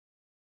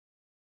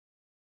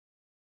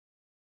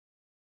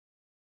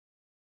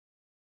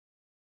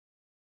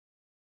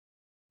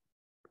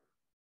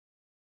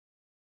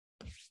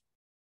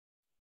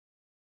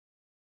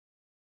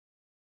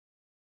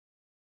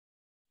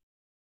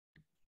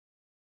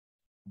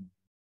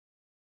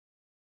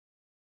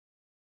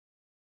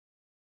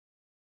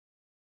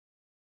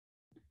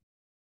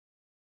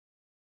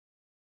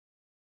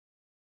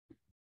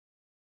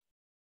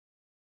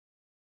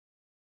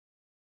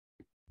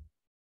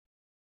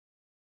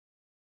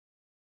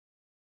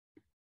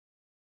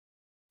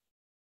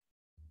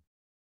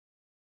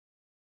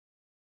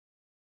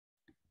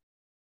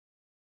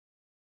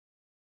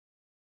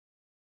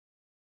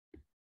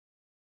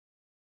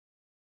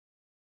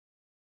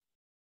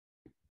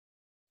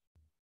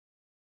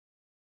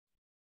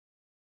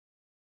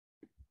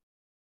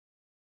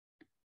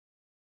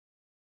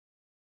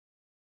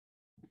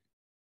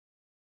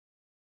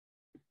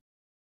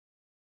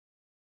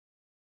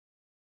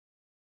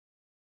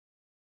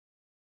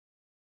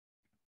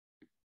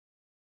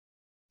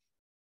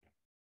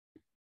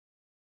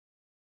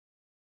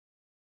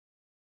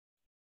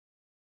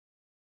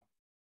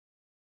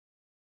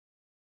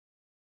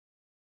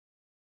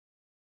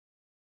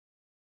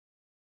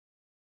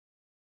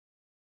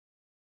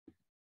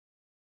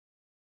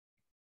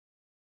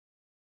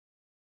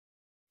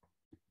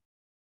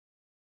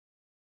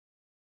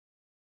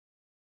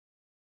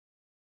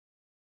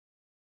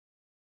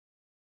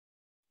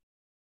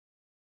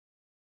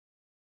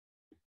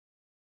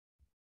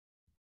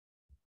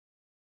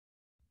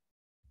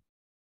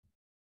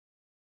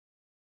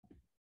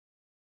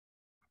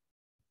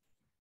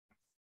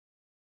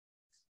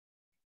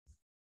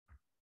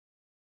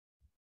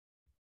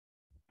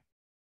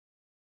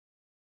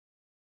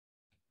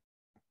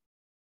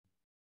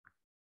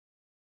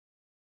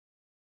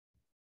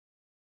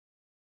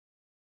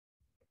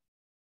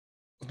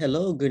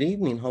Hello, good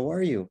evening. How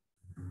are you?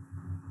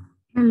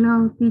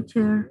 Hello,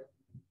 teacher.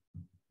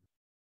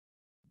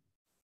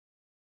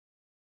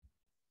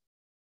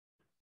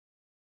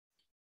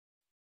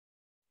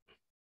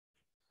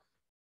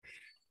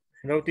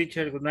 Hello,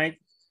 teacher. Good night.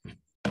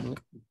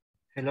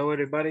 Hello,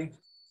 everybody.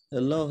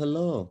 Hello,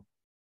 hello.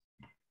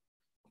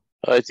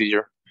 Hi,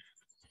 teacher.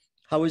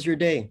 How was your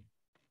day?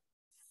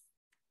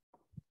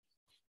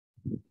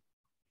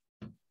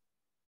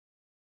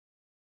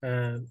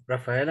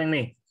 Rafael and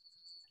me.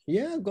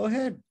 Yeah, go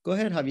ahead. Go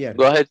ahead, Javier.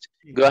 Go ahead.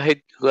 Go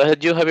ahead. Go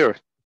ahead, you, Javier.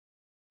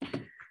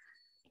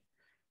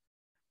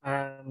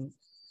 How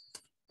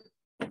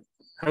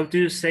do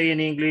you say in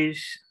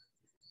English?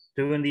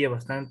 Tuve un día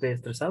bastante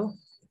estresado.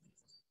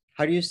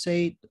 How do you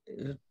say,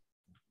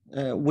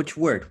 which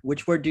word?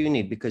 Which word do you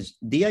need? Because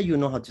dia you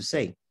know how to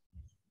say.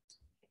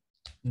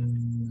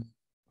 Un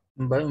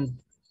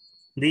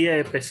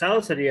día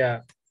pesado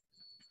sería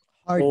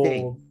Hard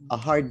day. A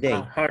hard day.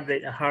 A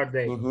hard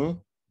day. Mm-hmm.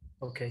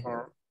 Okay.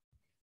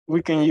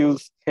 We can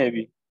use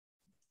heavy,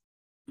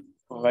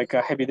 like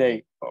a heavy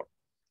day, or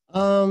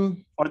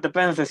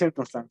depends the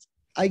circumstance.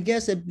 I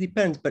guess it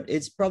depends, but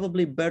it's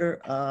probably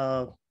better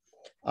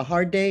a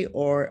hard day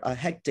or a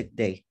hectic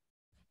day.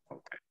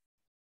 Okay.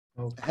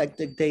 A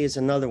hectic day is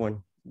another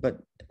one, but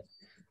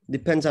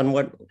depends on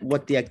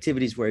what the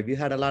activities were. If you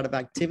had a lot of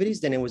activities,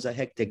 then it was a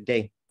hectic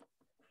day.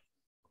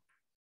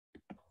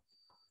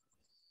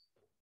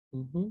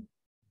 Mm-hmm.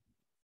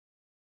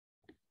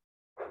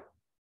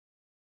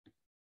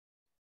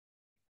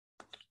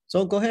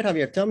 So go ahead,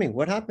 Javier, tell me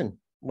what happened.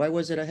 Why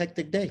was it a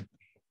hectic day?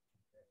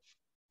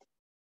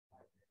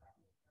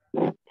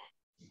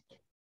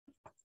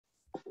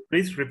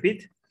 Please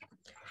repeat.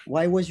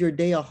 Why was your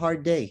day a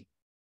hard day?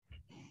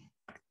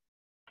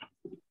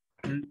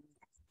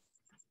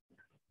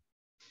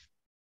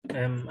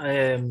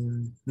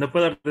 No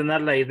puedo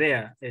ordenar la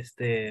idea.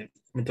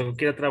 Me tocó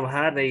que ir a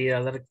trabajar y ir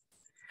a dar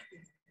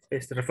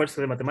refuerzo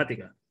de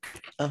matemática.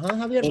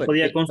 Javier, ¿Cómo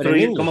podía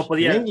construir, cómo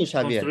podía English,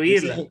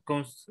 construirla?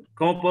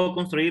 ¿Cómo puedo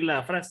construir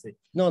la frase?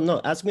 No,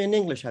 ask me in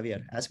English,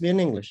 Javier. Ask me in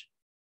English.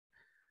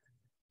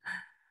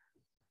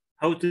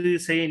 How do you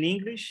say in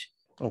English?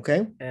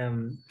 Okay.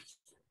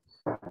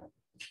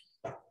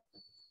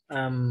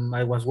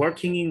 I was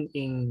working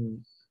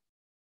in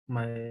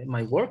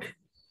my work.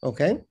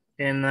 Okay.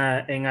 And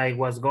I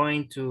was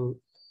going to,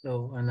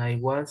 and I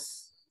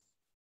was,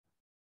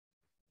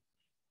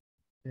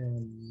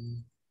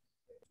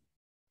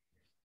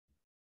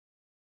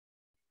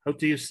 how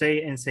do you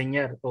say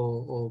enseñar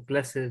o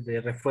clases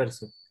de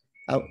refuerzo?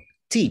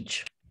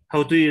 Teach.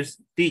 How do you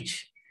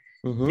teach?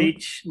 Mm-hmm.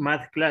 Teach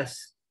math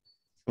class.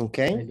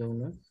 Okay. I don't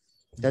know.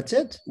 That's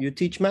it. You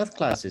teach math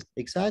classes.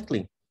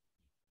 Exactly.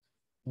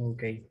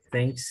 Okay,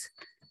 thanks.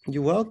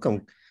 You're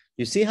welcome.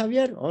 You see,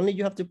 Javier, only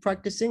you have to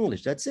practice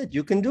English. That's it.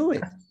 You can do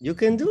it. You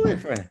can do it,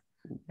 friend.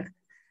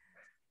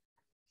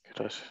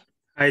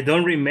 I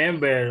don't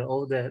remember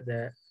all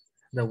the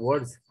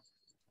words.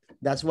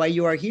 That's why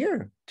you are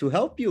here, to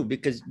help you,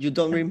 because you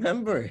don't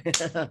remember.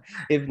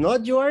 If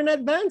not, you are in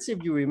advance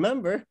if you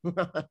remember.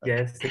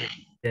 Yes,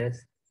 yes.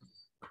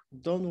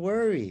 Don't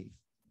worry.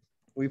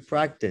 We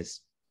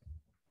practice.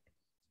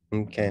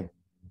 Okay.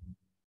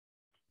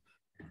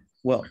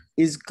 Well,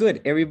 it's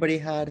good. Everybody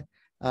had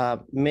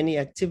many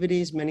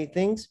activities, many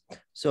things.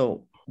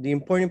 So the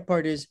important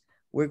part is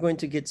we're going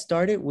to get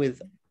started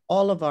with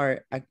all of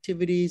our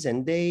activities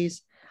and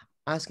days,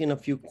 asking a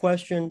few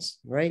questions,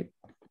 right?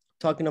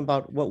 Talking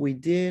about what we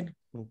did,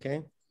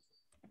 okay?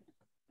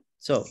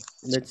 So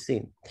let's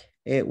see.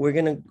 We're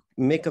gonna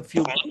make a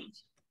few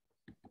groups,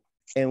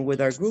 and with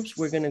our groups,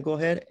 we're gonna go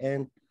ahead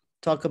and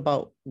talk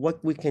about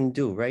what we can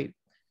do, right?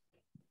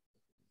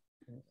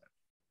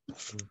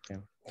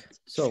 Okay.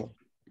 So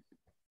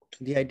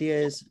the idea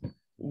is,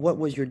 what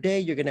was your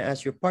day? You're gonna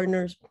ask your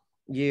partners.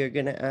 You're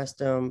gonna ask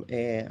them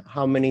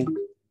how many,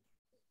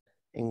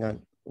 hang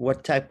on,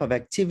 what type of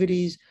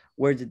activities,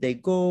 where did they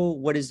go?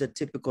 What is the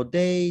typical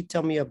day?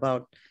 Tell me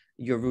about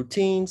your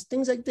routines,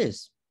 things like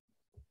this,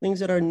 things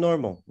that are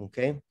normal,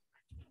 okay?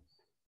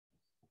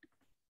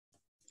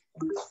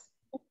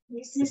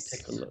 Let's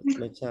take a look.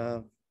 Let's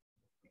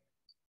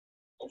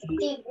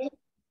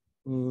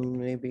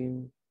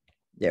maybe,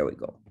 there we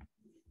go.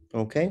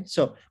 Okay,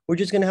 so we're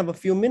just gonna have a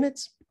few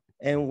minutes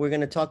and we're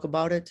gonna talk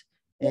about it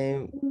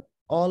and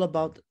all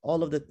about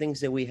all of the things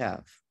that we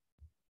have,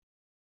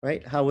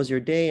 right? How was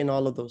your day and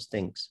all of those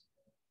things.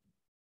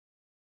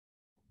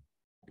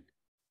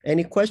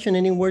 Any question,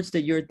 any words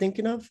that you're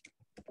thinking of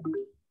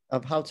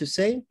how to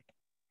say?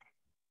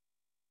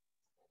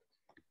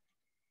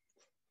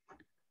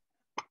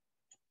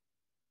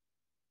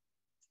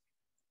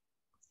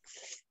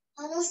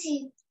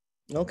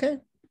 Okay,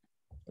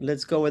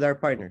 let's go with our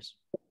partners.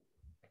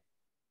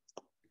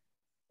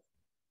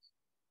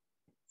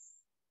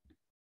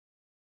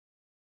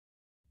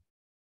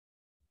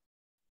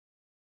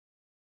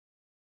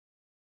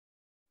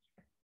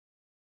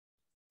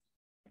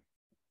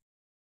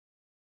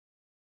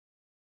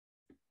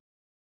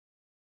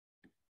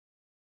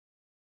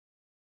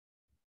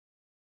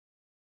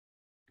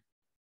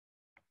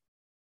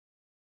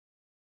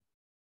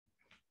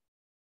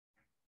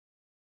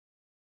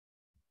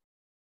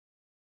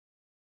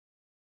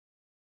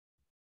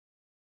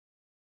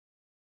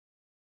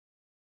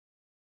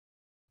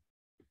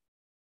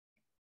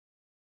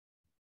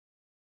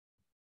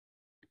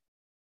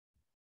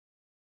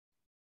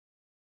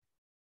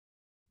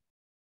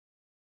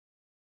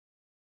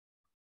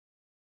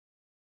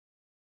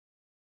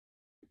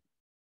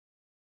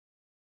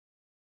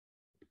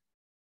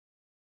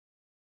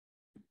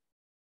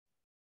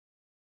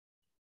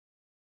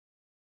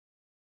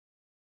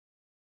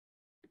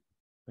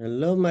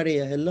 Hello,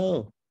 Maria.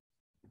 Hello.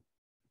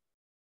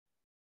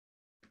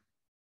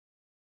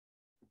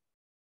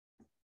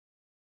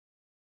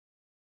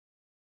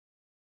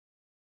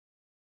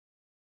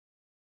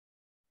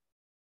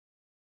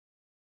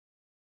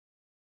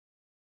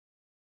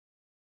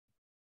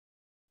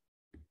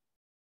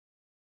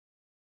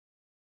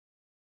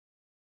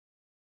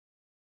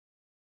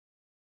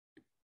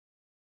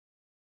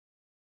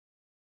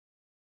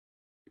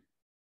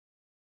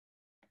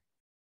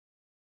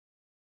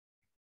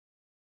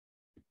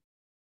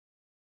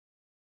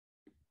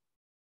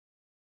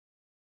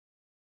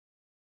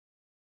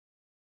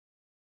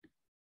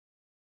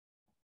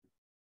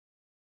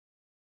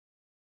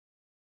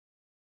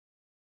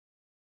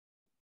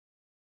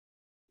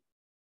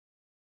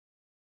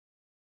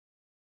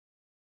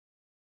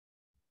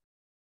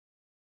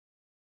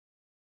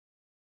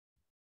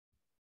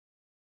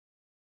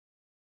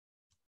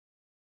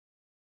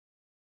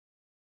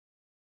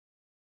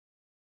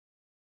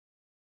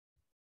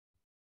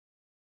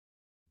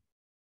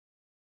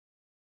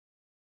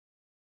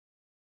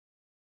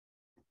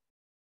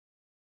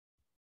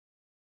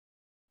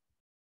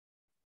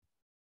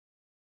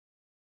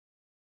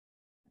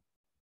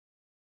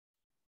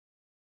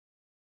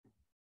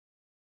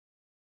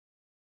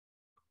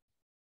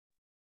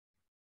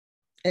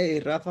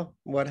 Hey, Rafa,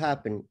 what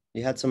happened?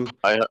 You had some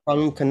problem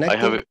I connecting?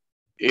 have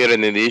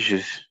internet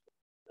issues.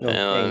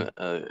 Okay.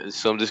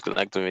 Some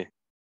disconnect me.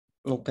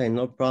 Okay,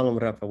 no problem,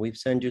 Rafa. We've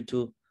sent you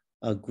to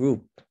a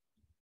group.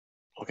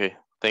 Okay,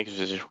 thank you,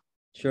 sister.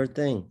 Sure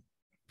thing.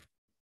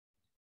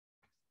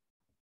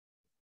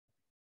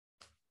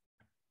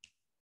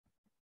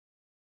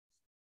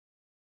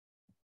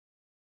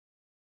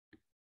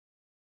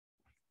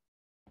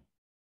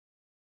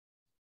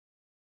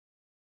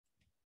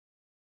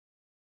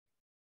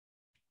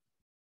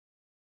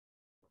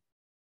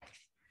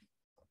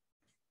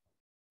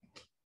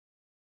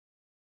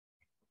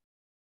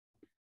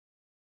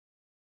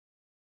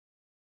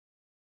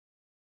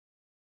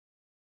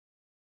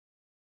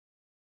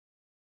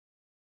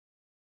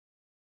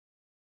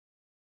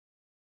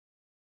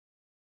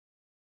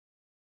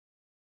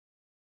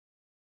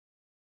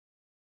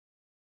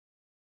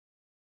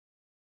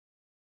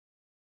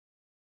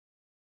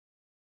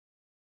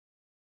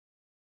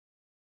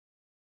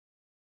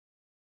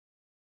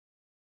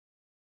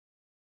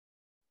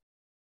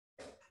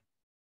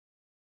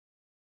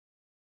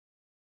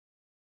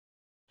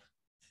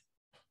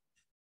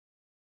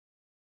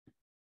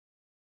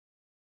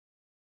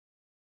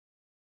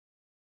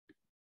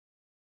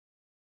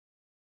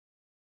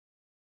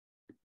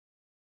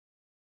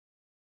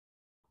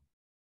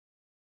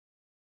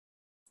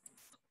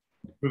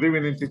 Good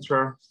evening,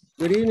 teacher.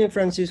 Good evening,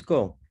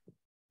 Francisco.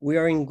 We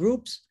are in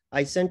groups.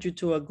 I sent you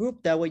to a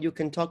group. That way you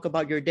can talk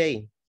about your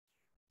day.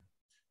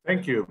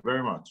 Thank you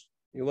very much.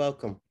 You're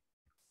welcome.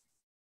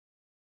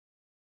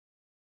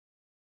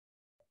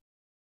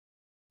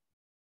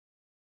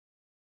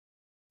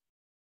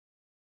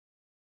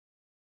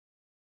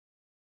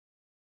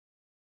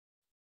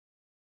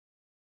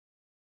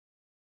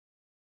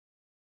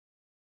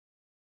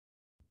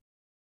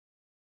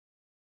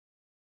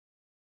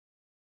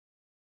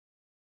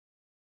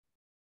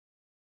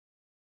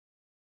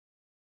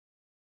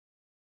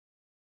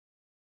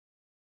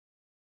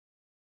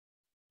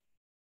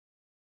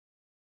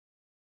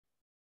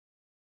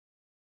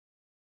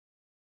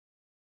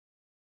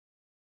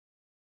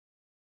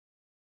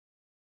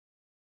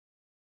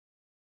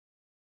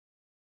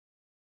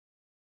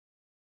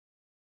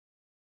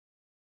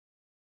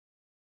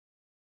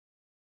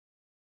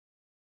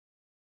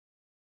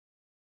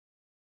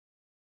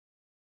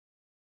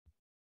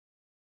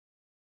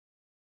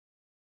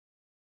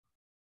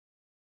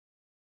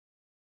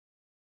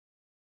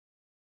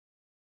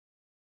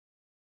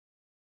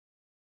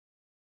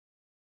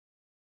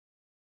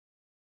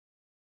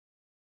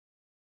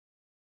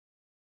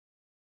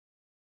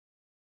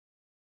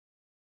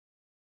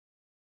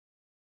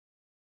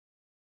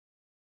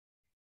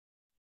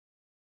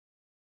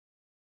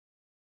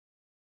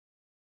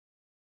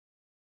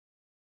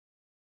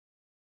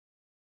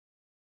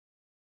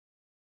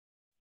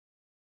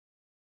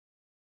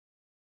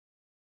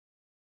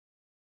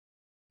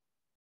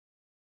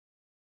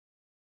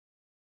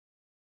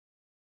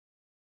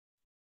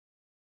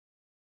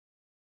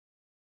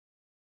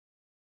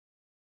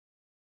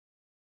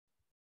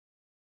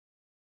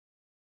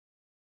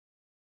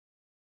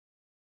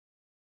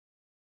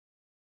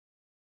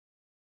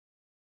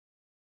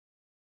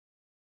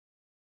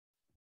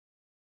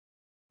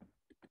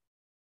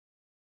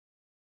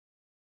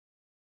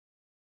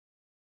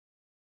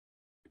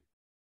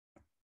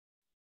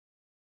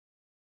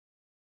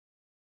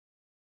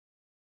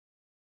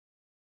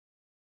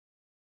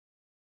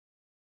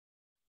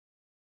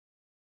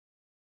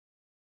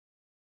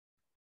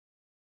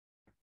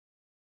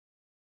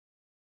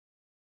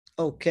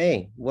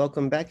 Okay,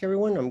 welcome back,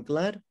 everyone. I'm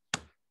glad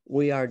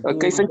we are doing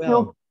Okay, thank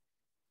well.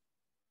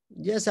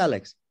 you. Yes,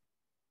 Alex.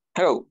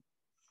 Hello.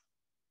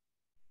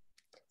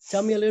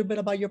 Tell me a little bit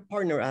about your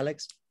partner,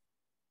 Alex.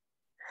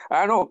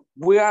 I know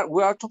we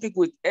are talking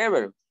with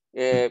Ever.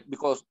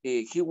 because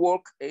he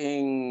worked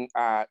in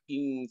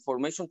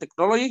information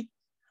technology,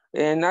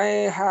 and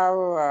I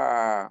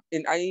have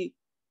and I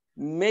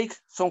make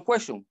some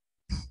questions,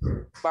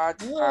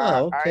 but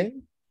okay.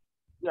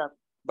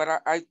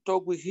 I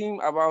talk with him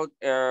about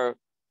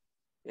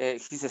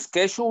his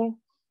schedule,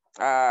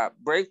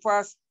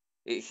 breakfast,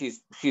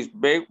 his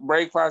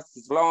breakfast,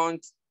 his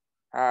lunch,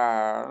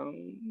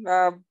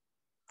 the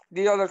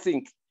other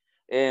thing.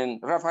 And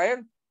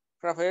Rafael,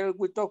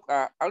 we talk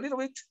a little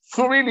bit,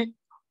 really.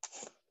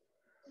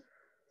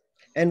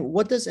 And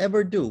what does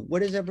Ever do?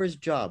 What is Ever's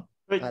job,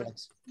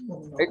 Alex?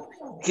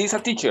 He's a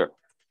teacher.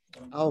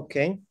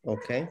 Okay,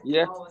 okay.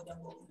 Yeah,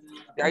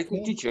 the Okay.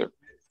 IT teacher.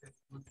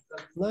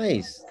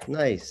 Nice,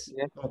 nice.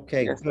 Yeah.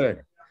 Okay, Yes.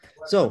 good.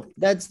 So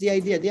that's the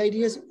idea. The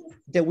idea is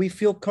that we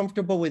feel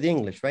comfortable with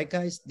English, right,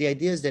 guys? The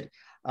idea is that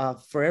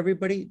for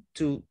everybody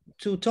to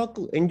talk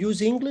and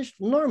use English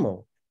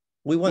normal.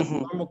 We want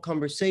normal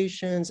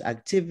conversations,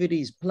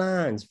 activities,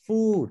 plans,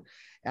 food,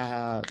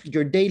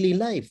 your daily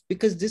life,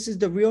 because this is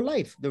the real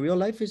life. The real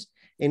life is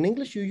in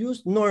English, you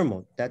use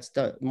normal. That's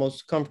the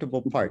most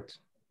comfortable part,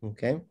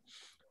 okay?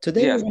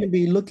 Today, Yes. we're going to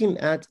be looking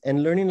at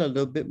and learning a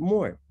little bit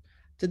more.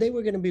 Today,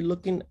 we're going to be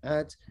looking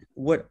at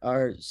what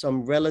are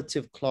some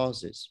relative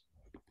clauses.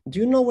 Do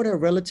you know what a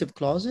relative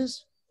clause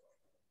is?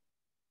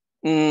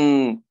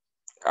 Remember.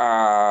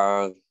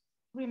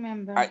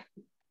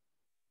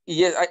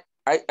 Yes,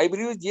 I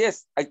believe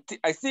yes.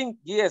 I think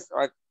yes.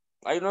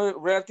 I know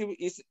relative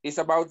is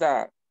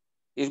about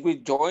is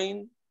with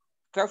joint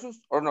clauses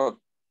or not.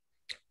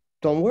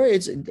 Don't worry.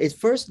 It's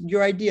first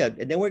your idea,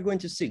 and then we're going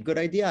to see. Good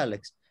idea,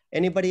 Alex.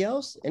 Anybody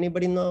else?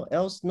 Anybody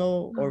else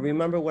know or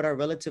remember what are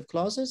relative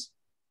clauses?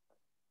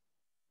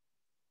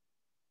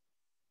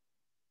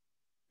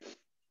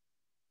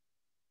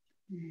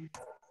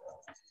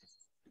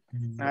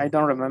 I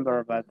don't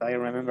remember, but I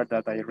remember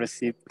that I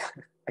received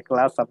a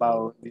class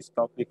about this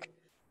topic.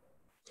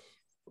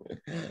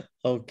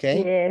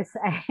 Okay. Yes,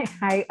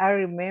 I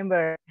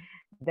remember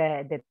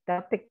the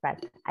topic,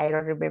 but I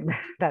don't remember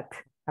that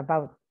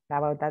about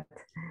that.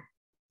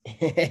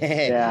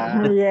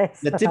 Yeah. Yes.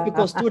 The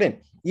typical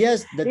student.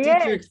 Yes, the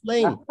teacher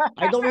explained.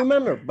 I don't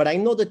remember, but I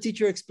know the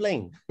teacher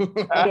explained.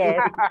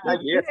 Yes,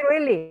 Yes.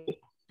 really.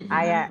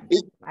 I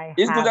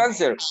It's have good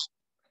answer.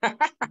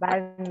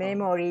 bad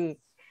memory.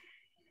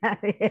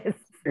 Yes.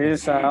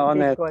 It's an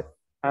honest Because-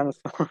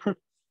 answer.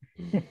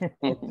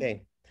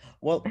 Okay.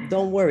 Well,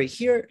 don't worry.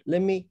 Here,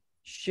 let me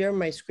share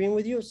my screen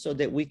with you so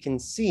that we can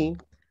see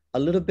a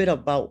little bit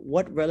about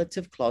what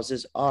relative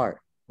clauses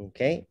are,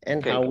 okay?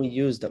 And how we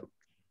use them.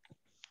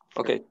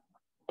 Okay.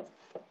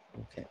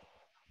 Okay.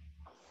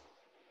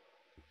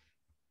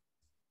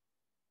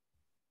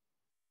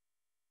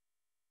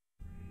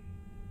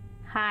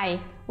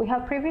 Hi, we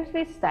have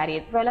previously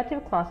studied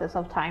relative clauses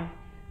of time.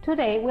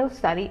 Today we'll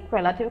study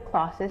relative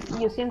clauses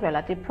using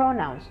relative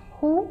pronouns,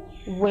 who,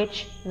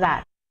 which,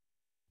 that.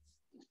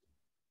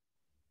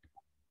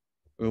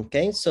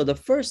 Okay, so the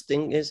first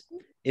thing is,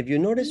 if you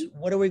notice,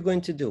 what are we going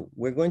to do?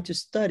 We're going to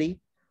study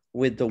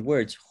with the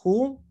words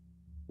who,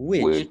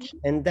 which,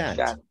 and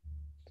that.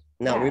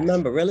 Now,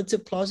 remember,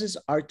 relative clauses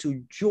are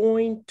to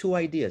join two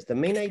ideas. The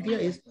main idea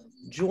is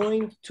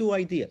join two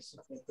ideas.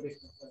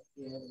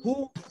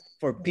 Who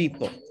for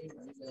people,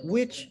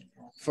 which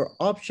for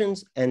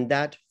options, and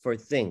that for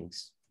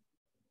things.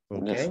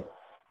 Okay, yes.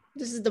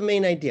 This is the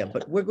main idea,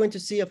 but we're going to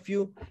see a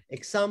few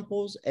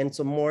examples and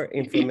some more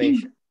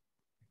information.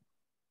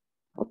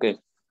 Okay.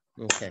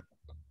 Okay.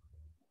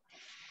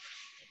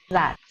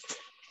 That.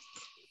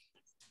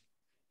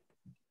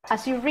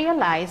 As you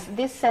realize,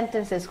 these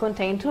sentences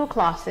contain two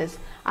clauses,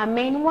 a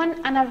main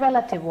one and a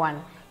relative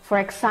one. For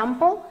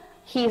example,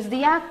 he is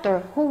the actor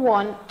who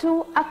won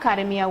 2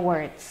 Academy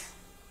Awards.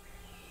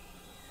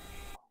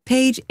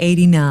 Page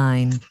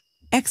 89,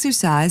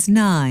 Exercise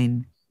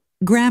 9,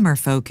 Grammar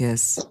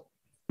Focus,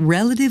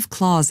 Relative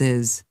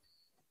Clauses.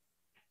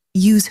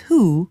 Use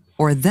who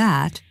or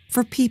that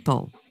for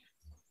people.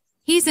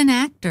 He's an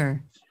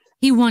actor.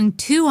 He won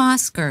 2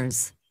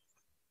 Oscars.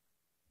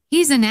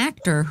 He's an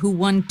actor who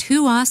won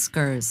 2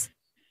 Oscars.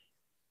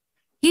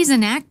 He's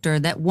an actor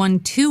that won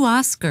 2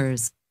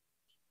 Oscars.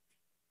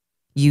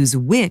 Use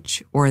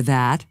which or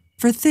that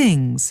for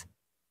things.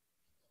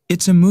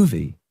 It's a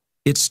movie.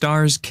 It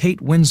stars Kate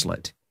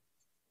Winslet.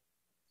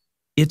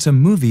 It's a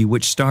movie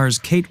which stars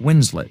Kate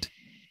Winslet.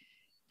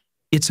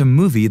 It's a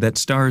movie that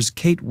stars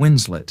Kate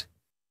Winslet.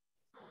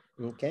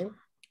 Okay,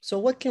 so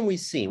what can we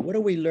see? What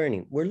are we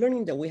learning? We're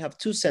learning that we have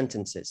 2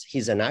 sentences.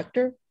 He's an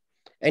actor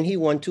and he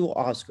won 2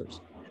 Oscars.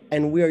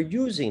 And we are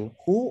using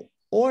who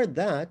or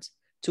that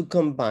to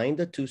combine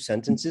the 2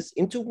 sentences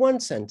into 1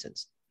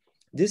 sentence.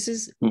 This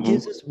is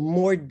gives us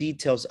more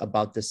details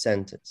about the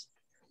sentence.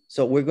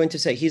 So we're going to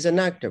say he's an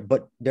actor,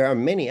 but there are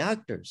many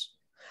actors.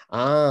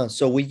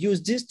 So we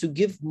use this to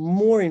give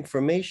more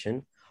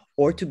information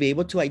or to be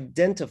able to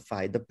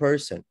identify the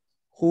person,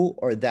 who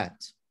or that.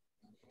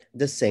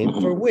 The same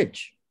for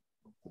which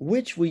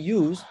we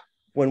use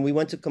when we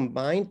want to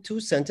combine 2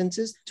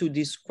 sentences to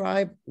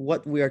describe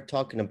what we are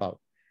talking about.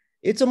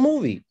 It's a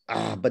movie.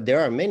 But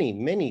there are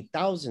many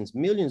thousands,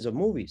 millions of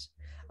movies.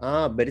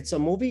 But it's a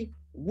movie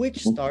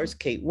which stars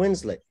Kate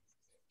Winslet.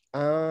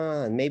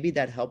 Maybe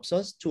that helps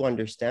us to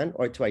understand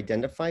or to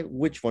identify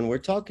which one we're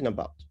talking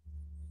about.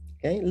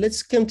 Okay,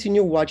 let's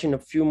continue watching a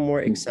few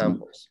more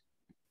examples.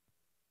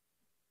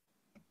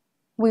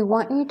 We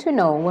want you to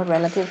know what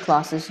relative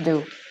clauses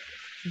do.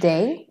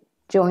 They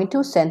join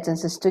two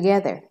sentences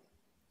together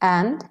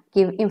and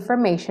give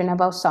information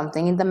about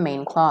something in the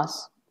main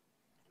clause.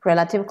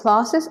 Relative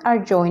clauses are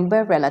joined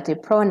by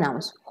relative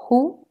pronouns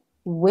who,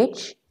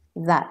 which,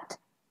 that.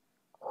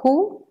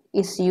 Who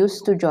is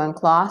used to join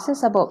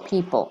clauses about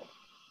people.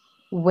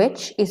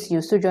 Which is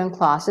used to join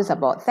clauses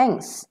about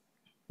things.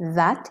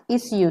 That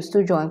is used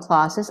to join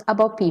clauses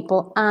about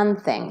people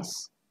and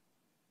things.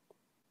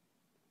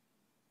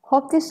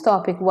 Hope this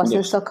topic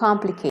wasn't so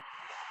complicated.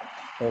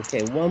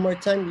 Okay, one more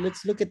time.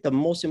 Let's look at the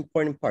most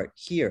important part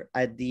here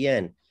at the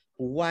end.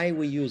 Why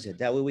we use it.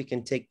 That way we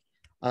can take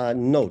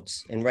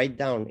notes and write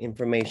down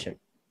information.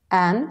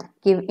 And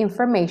give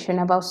information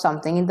about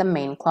something in the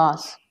main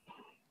clause.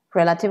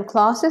 Relative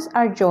clauses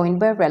are joined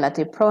by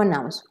relative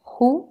pronouns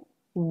who,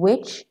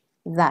 which,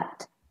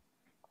 that.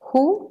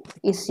 Who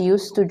is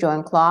used to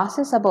join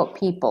clauses about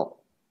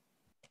people.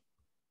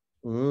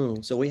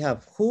 So we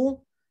have who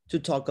to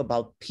talk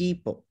about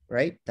people,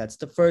 right? That's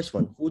the first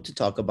one, who to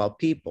talk about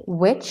people.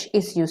 Which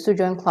is used to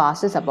join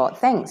clauses about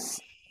things.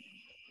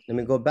 Let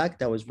me go back,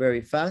 that was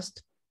very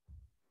fast.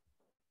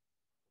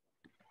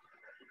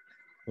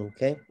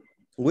 Okay,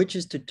 which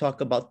is to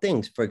talk about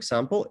things. For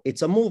example,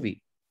 it's a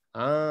movie.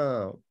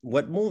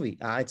 What movie?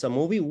 It's a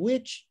movie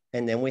which,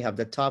 and then we have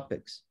the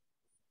topics.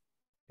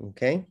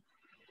 Okay.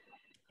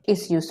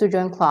 Is used to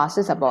join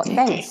clauses about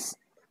things.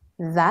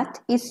 That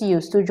is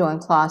used to join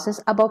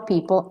clauses about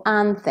people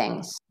and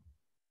things.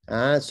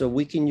 So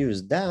we can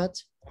use that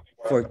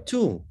for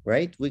two,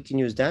 right? We can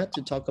use that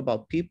to talk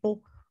about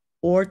people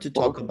or to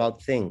talk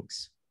about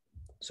things.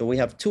 So we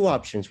have two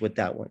options with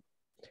that one.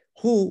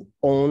 Who,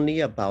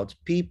 only about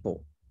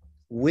people.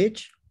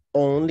 Which,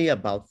 only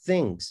about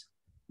things.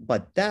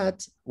 But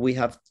that, we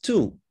have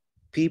two,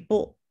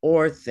 people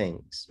or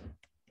things.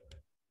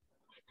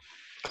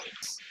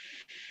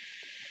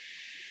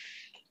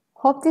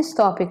 Hope this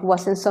topic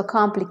wasn't so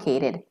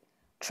complicated.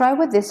 Try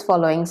with these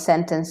following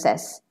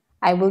sentences.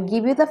 I will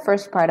give you the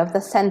first part of the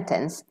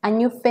sentence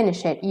and you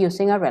finish it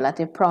using a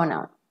relative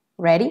pronoun.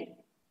 Ready?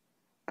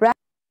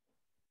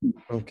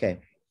 Okay,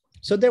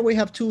 so there we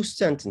have two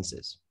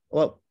sentences.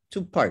 Well,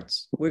 two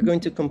parts. We're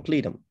going to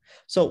complete them.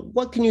 So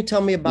what can you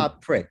tell me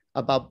about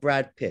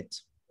Brad Pitt?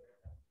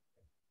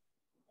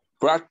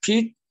 Brad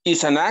Pitt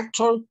is an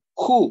actor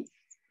who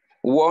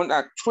won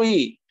a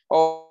 3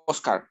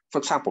 Oscar, for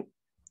example.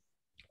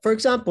 For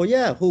example,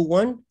 yeah, who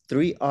won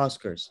 3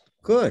 Oscars.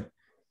 Good.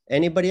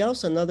 Anybody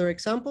else? Another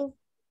example?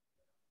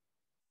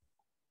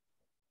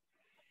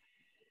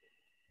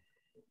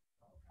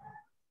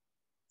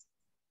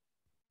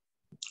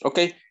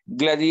 Okay,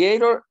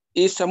 Gladiator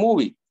is a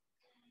movie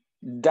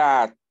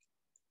that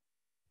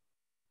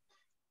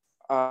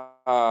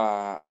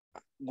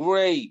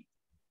great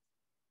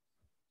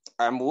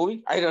a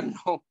movie. I don't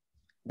know.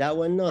 That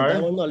one, no.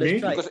 That one, no. Let's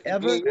try.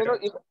 Ever?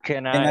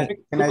 Can I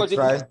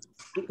try?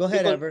 Go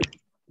ahead, Ever.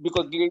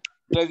 Because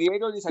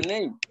Gladiator is a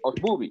name of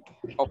movie.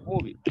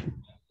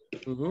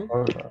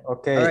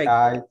 Okay,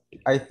 right.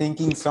 I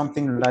thinking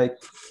something like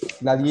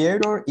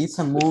Gladiator is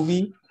a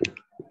movie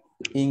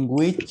in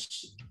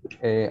which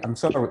I'm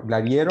sorry,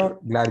 Gladiator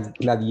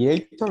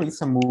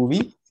is a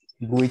movie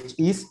which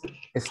is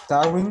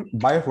starring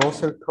by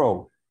Russell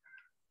Crowe.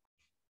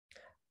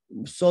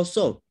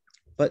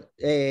 But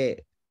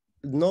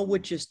no,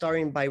 which is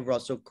starring by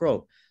Russell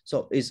Crowe.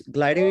 So is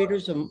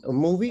Gladiators a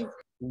movie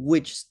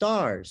which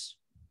stars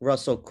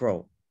Russell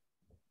Crowe?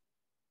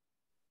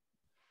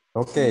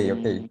 Okay,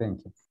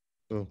 thank you.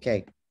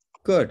 Okay,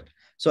 good.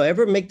 So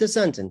Ever, make the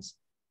sentence.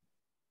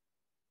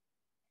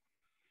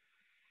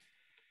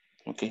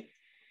 Okay.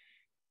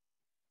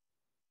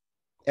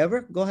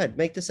 Ever, go ahead,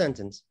 make the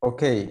sentence.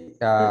 Okay,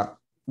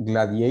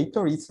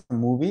 Gladiator is a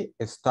movie,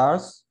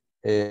 stars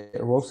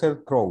Russell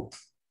Crowe.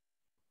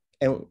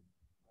 And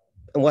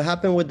what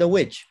happened with the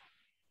witch?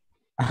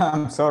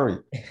 I'm sorry.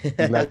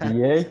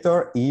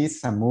 Gladiator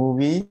is a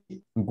movie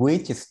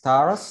which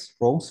stars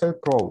Russell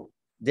Crowe.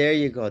 There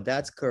you go.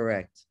 That's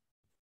correct.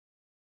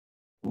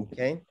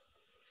 Okay.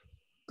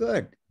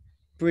 Good.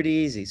 Pretty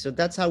easy. So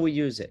that's how we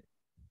use it.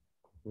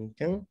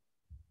 Okay.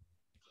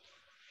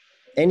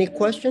 Any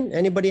question?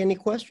 Anybody, any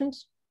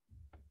questions?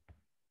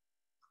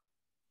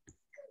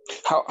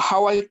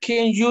 How I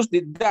can use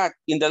that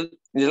in the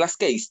last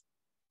case?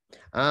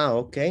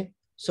 Okay.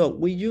 So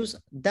we use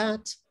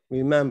that,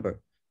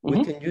 remember,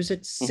 we can use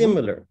it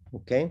similar,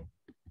 okay?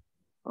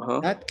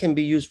 That can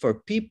be used for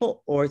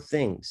people or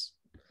things.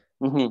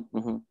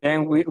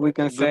 And we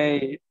can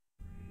say...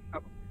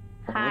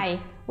 Hi.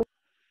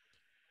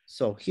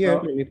 So here,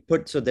 let me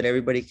put so that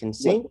everybody can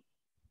see.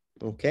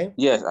 Okay.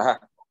 Yes.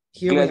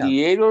 Here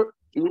Gladiator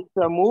is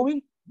a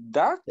movie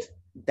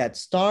that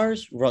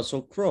stars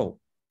Russell Crowe.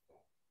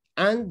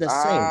 And the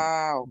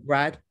same,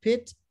 Brad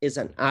Pitt is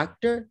an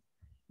actor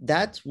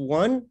that's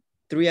won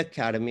 3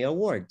 Academy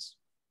Awards.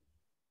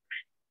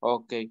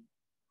 Okay.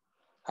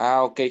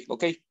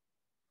 Okay.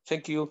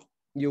 Thank you.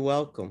 You're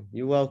welcome.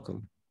 You're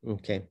welcome.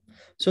 Okay.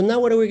 So now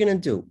what are we going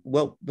to do?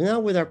 Well, now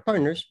with our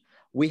partners,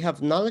 we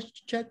have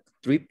knowledge check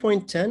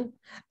 3.10.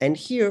 And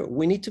here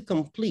we need to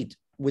complete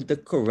with the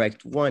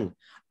correct one.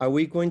 Are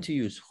we going to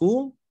use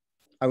who?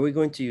 Are we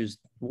going to use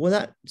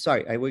that?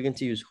 Sorry, are we going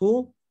to use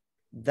who,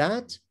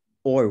 that,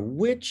 or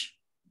which,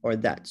 or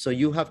that? So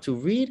you have to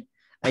read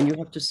and you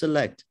have to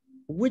select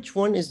which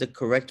one is the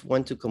correct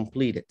one to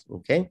complete it,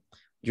 okay?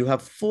 You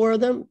have 4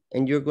 of them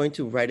and you're going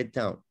to write it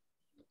down.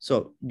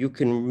 So you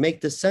can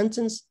make the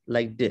sentence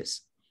like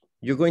this.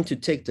 You're going to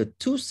take the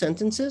 2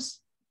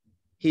 sentences.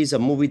 He's a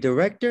movie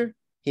director.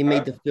 He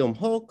made the film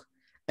Hulk.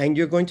 And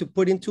you're going to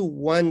put into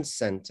 1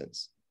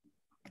 sentence,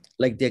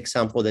 like the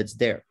example that's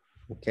there,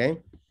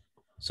 okay?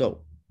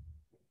 So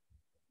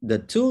the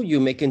 2 you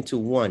make into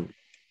 1.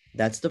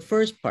 That's the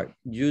first part,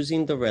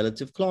 using the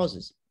relative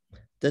clauses.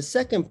 The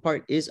second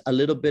part is a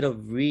little bit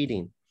of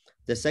reading.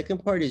 The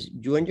second part is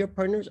you and your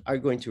partners are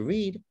going to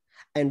read,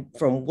 and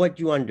from what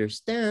you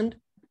understand,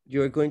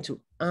 you're going to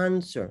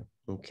answer,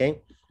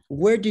 okay?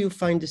 Where do you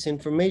find this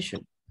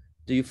information?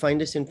 Do you find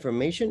this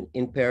information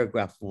in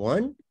paragraph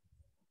 1?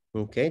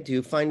 Okay, do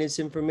you find this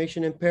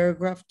information in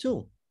paragraph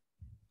 2?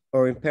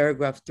 Or in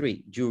paragraph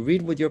 3? Do you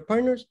read with your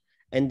partners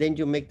and then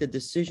you make the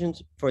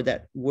decisions for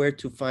that, where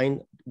to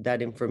find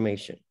that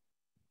information?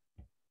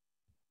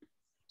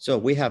 So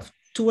we have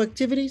 2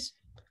 activities,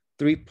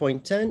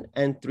 3.10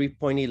 and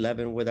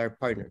 3.11 with our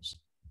partners.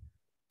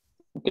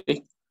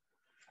 Okay.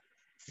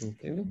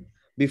 Okay.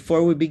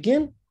 Before we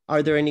begin,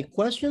 are there any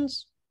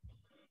questions?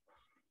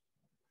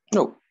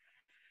 No.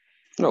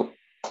 No.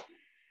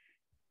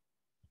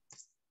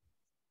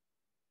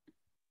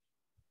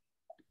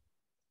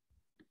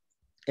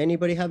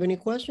 Anybody have any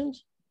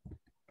questions?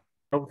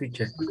 No,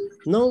 teacher.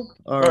 No?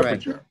 All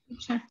right.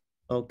 Teacher.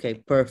 Okay,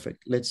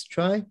 perfect. Let's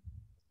try.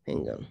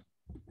 Hang on.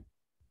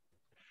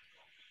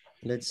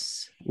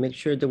 Let's make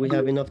sure that we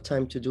have enough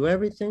time to do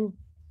everything.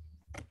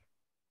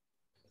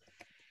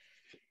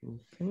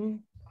 Okay.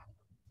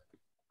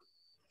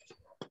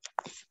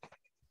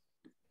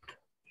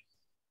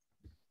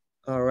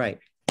 All right.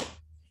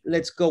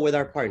 Let's go with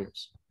our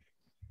partners.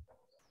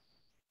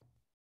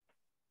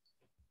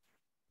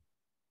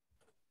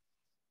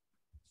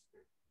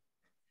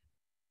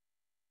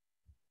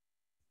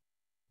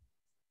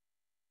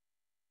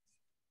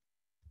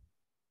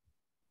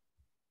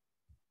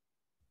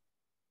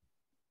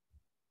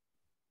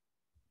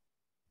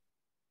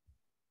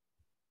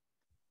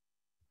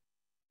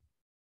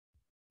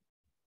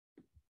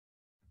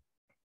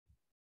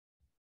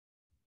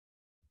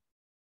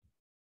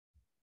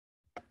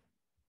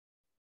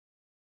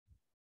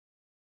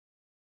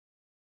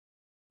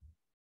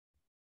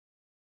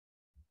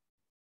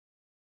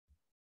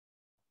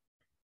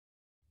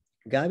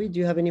 Gabby, do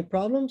you have any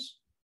problems?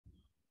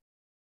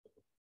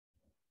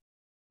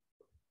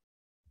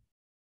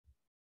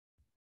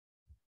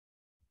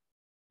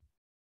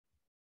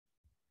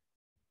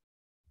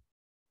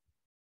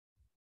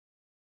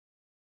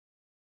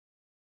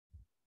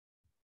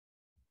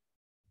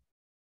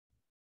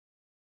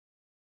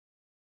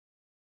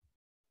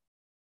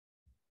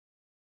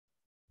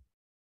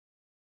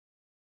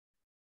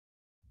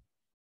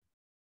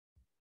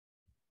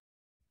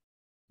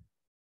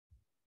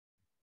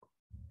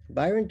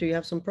 Byron, do you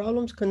have some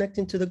problems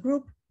connecting to the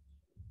group?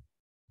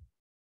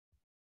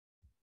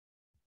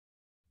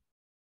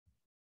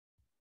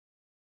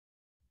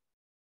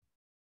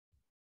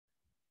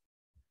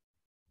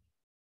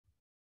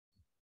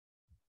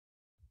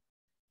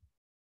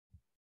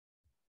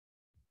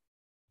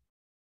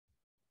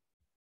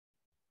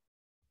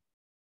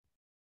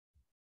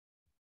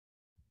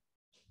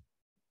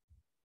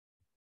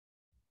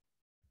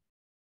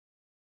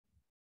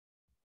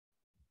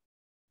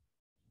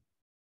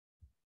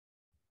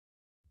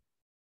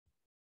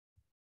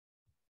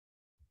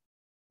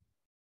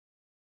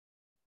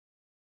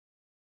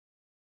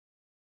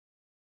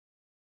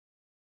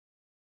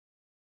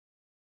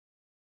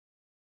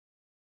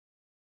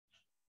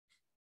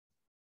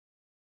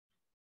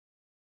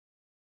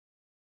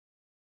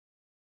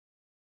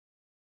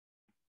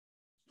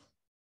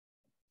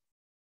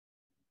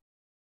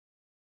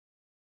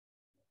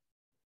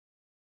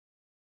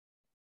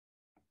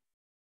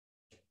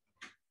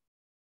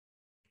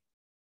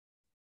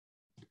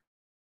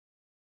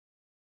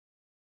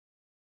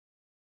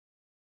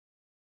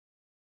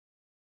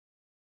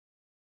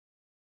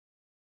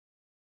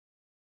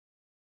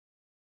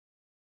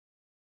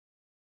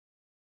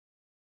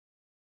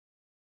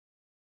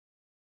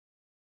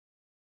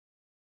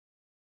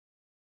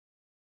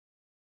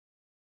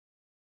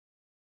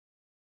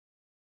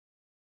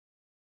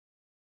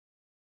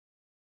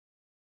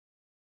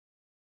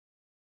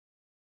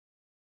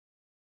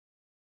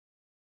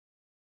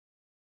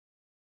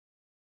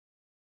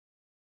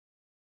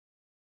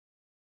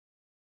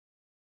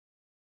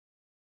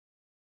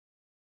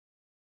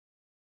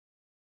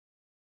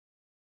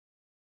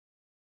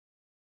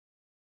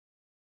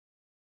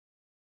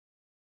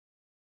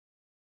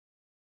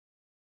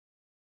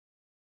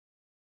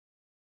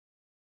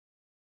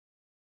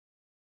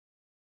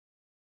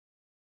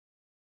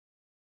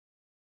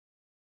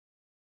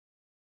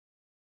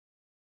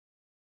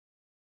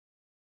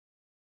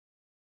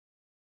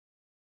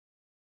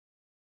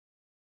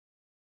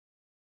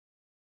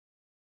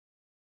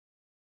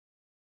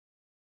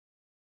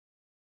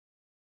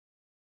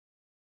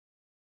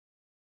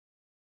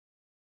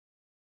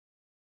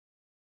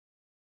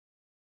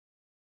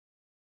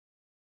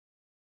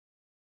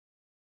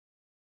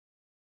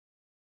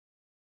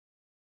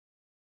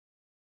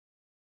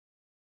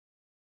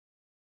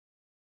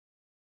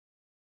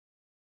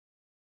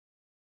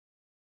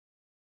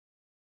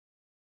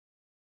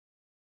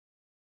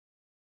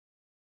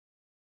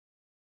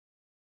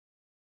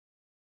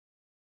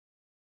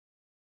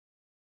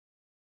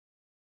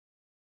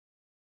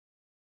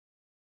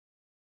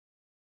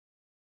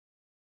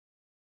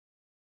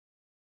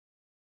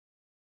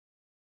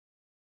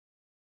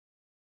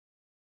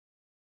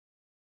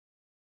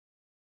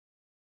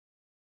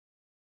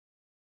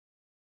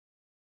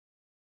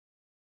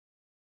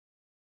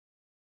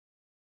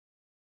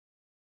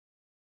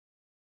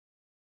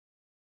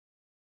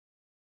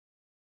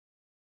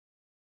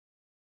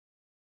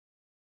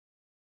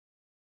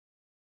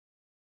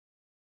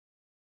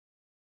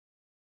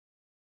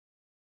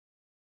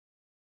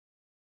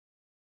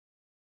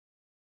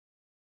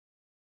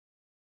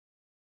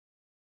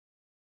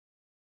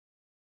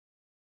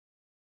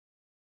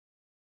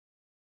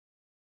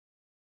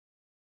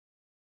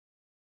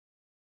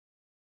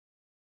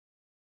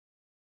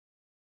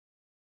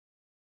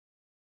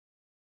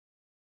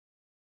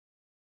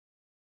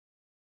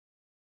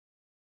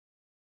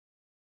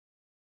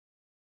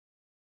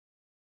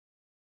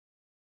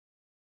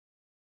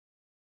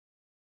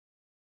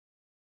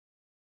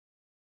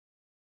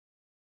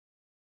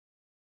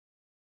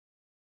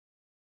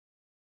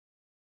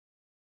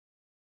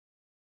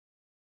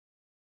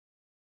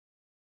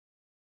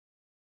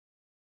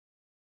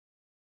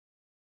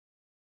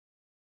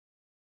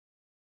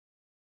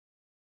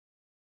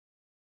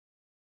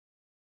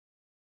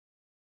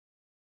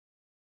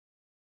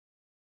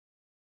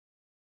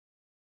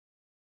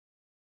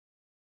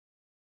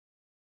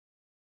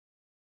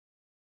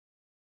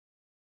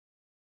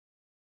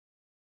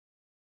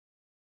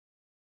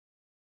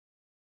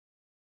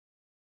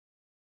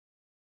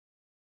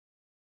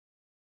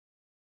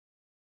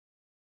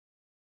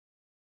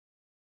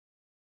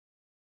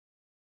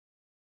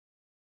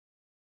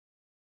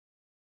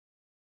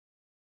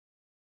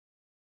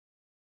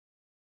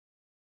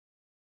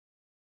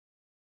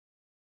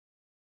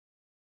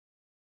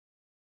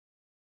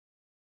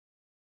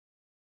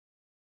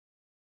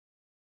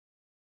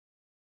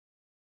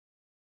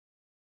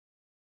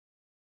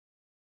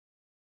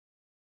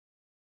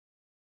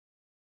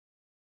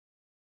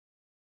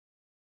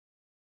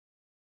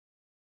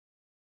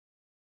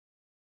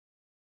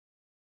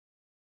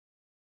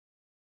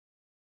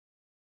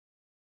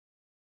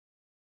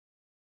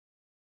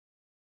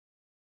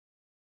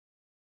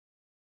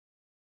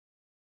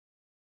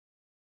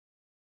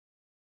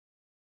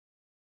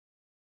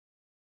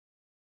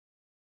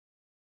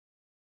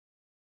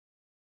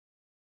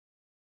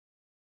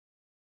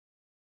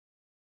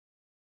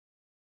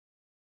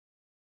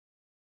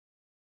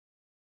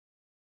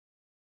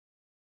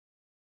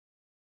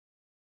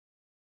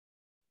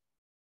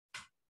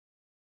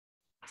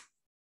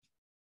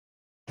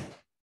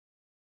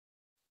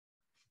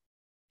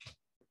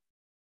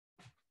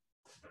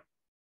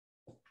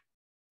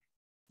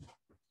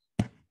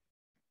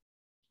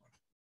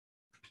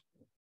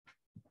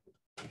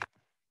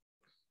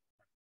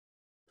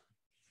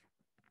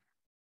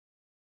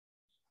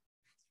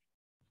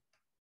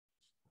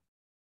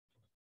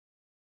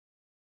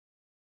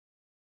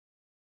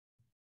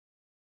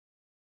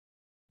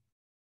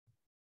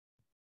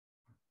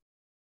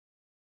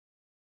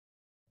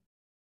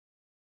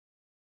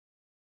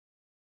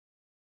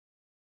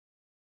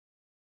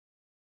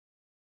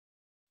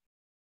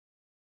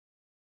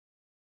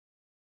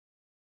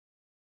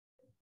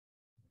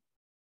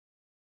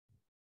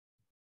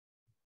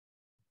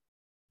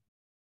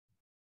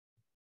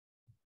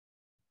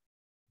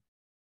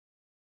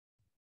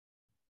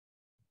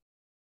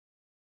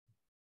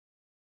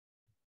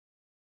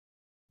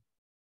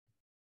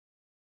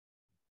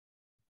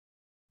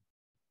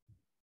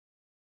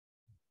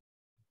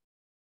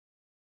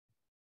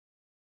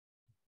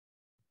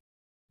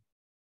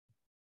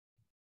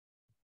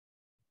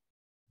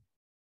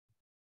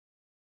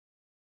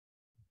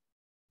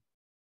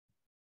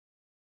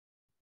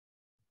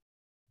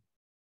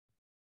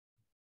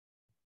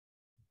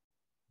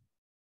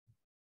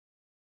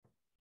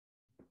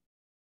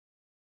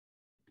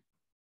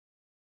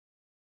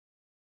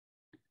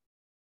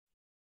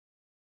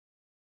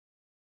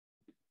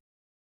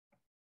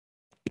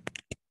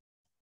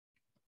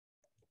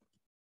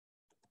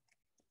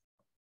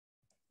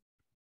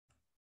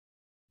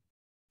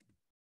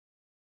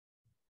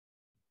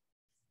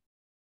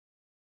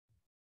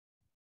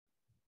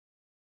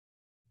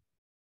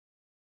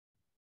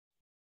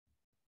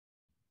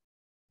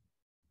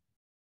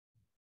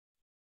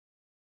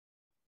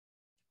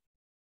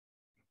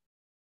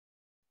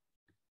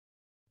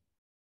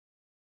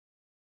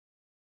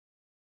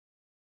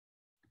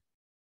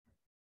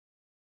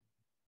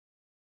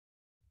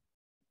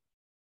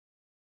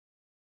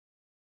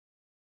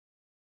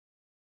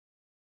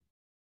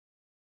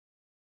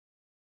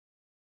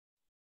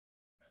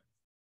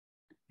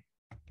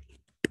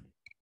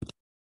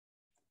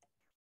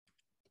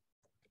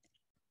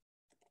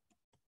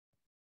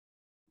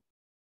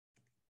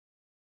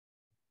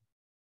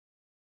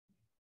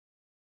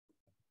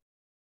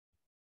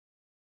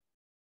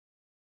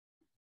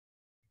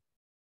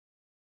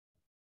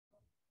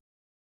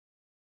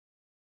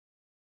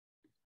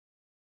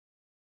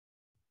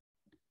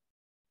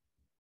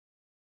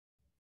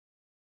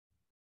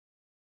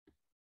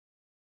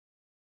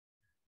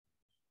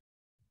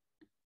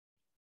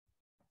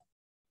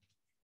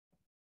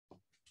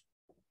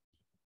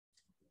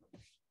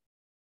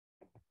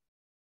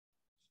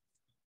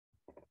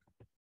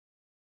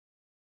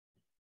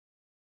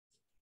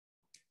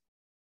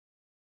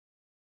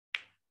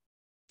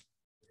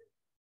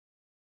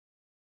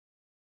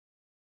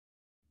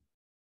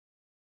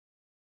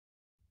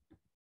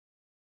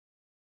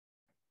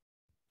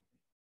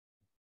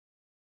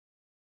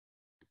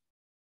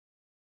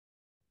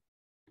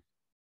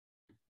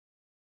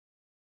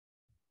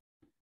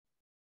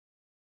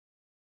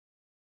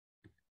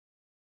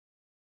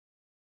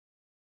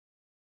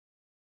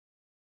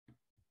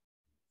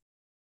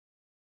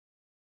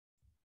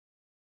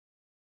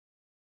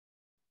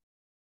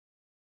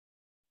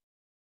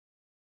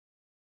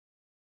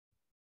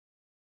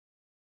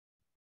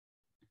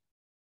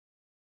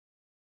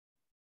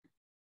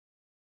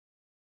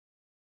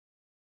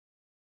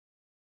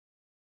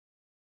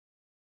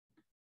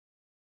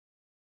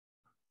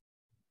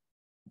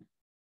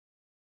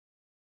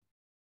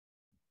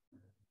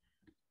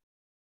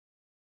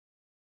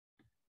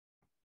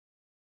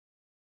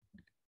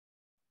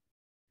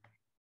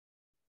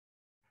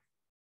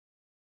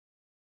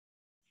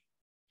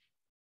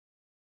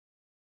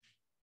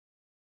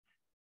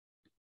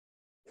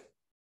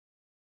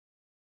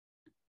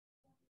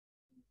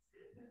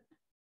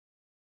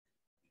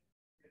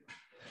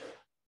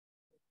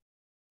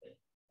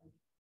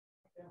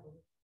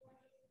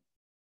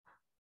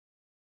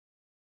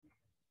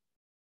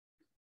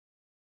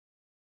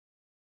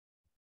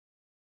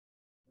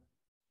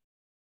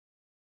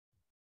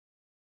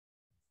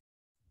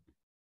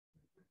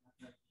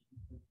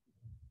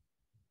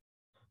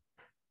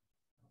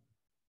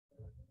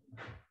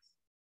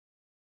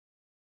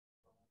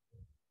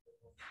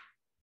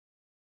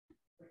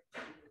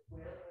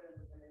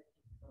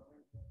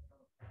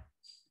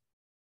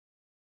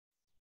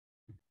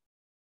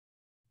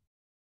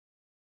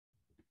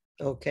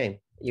 Okay,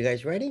 you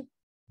guys ready?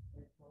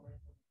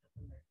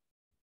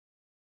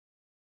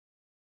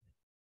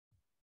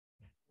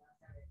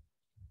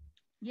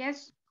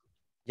 Yes.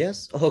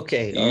 Yes,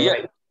 okay, all Yeah.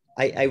 right.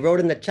 I wrote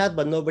in the chat,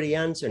 but nobody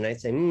answered. And I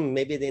said,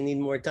 maybe they need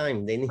more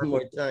time. They need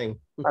more time.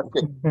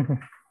 Okay.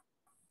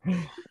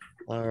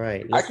 All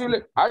right.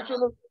 Actually,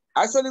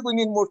 we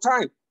need more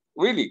time,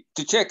 really,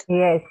 to check.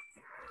 Yes.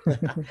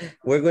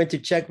 We're going to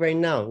check right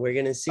now. We're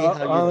going to see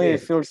how you only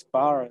did. the first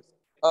part.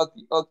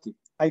 Okay, okay.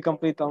 I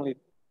complete only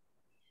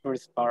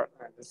first part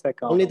and the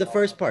second. Only the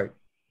first part.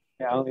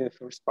 Yeah, only the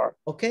first part.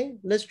 Okay,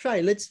 let's try.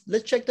 Let's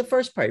check the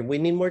first part. We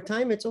need more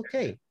time. It's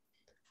okay.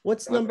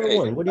 What's number Okay.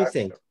 one? What do you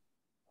think?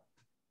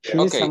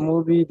 She's a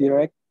movie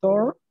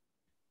director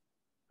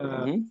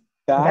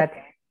that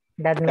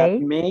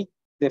made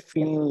the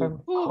film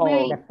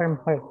the film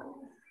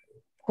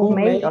Who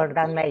made or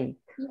that made?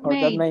 Or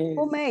that made.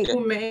 Who made?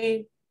 Who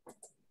made?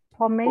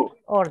 Who made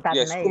or that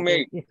Yes, made? who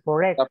made? Is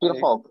correct. The film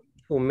hall.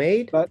 Who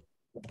made? But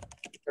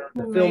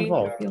the film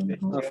hall.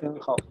 The film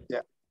hall,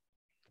 yeah.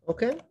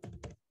 Okay.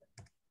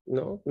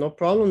 No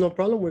problem, no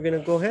problem. We're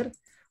gonna go ahead.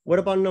 What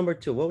about number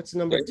two? What's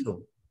number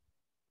two?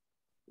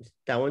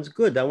 That one's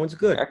good. That one's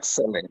good.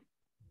 Excellent.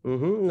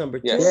 Number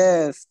two.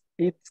 Yes,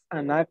 it's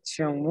an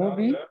action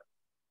movie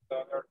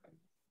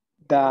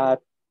that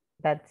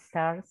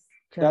stars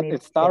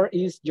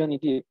is Johnny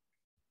Depp.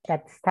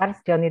 That stars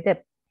Johnny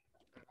Depp.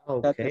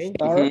 Okay. That the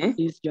star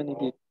is Johnny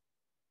Depp.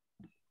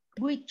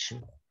 Which?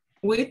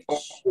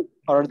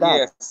 Or that.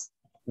 Yes.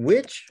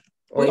 Which?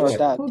 Or Or what?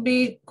 that.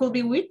 Could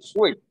be which?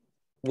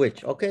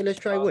 Which? Okay, let's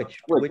try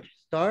which. Which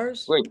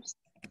stars? Which?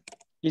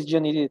 Is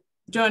Johnny Depp.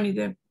 Johnny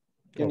Depp.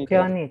 Johnny Okay.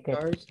 Johnny Depp.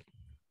 Stars.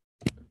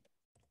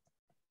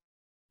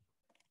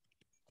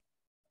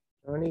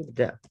 Johnny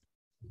Depp.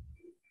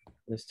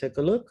 Let's take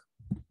a look.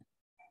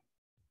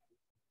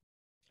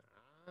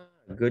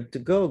 Good to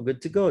go.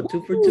 Good to go.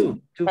 2 for 2.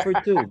 2 for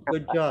 2.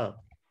 Good job.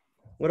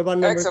 What about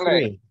number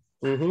Excellent.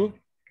 3?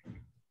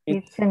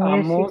 It's a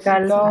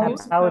musical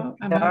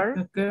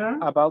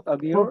about a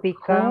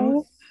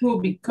girl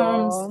who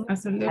becomes a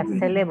celebrity.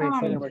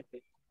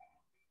 celebrity.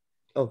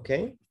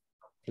 Okay.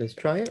 Let's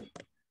try it.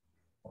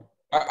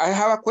 I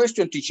have a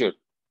question, teacher.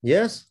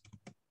 Yes.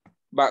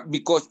 But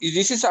because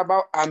this is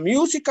about a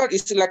musical,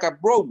 it's like a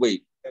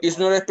Broadway. It's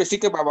not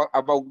specific about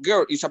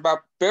girl. It's about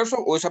person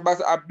or it's about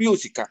a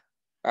musical.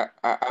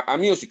 A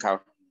musical.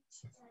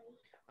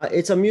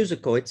 It's a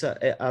musical. It's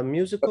a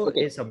musical.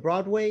 Okay. It's a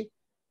Broadway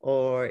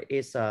or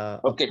it's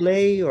a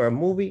play or a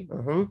movie.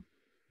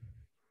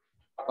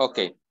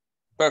 Okay.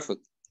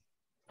 Perfect.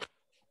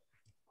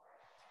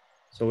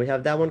 So we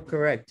have that one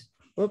correct.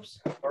 Oops.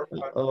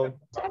 Oh.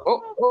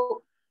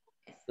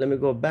 Let me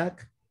go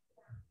back.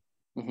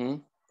 I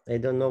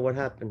don't know what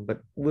happened,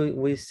 but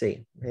we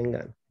see. Hang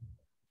on.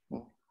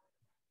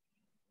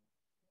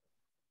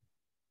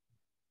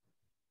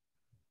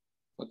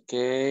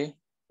 Okay.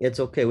 It's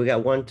okay. We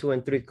got 1, 2,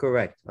 and 3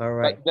 correct. All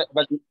right.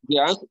 But the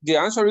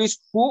answer is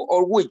who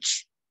or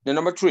which? The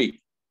number 3.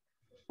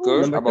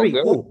 Girls Number about 3,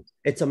 girls. who?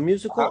 It's a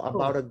musical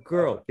about a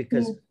girl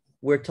because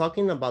we're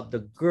talking about the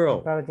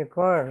girl. About the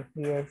girl,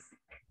 yes.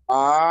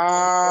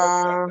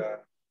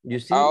 You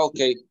see?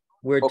 Okay.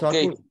 We're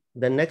talking,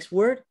 the next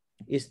word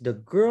is the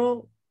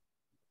girl,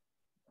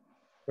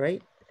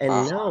 right?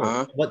 And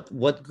now,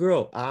 what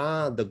girl?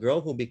 The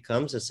girl who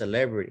becomes a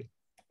celebrity.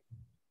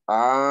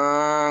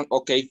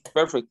 Okay,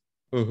 perfect.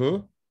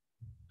 Okay.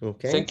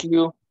 Thank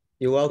you.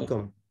 You're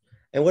welcome.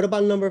 And what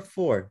about number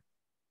 4?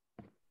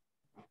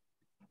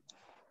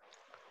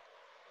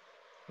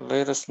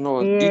 Let us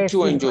know. Yes, Did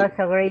you it enjoy? was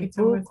a great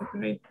book.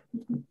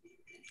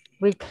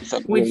 Which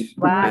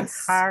was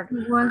hard to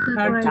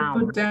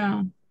put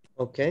down.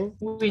 Okay.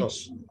 Which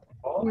was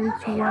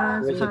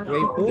a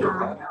great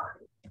book.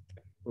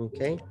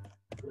 Okay.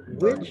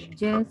 Which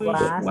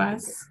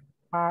was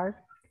hard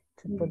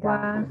to put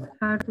down.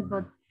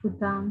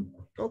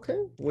 Okay.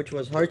 Which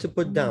was hard to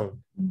put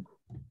down.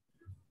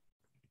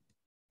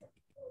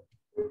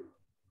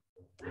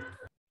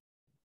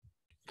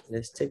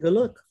 Let's take a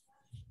look.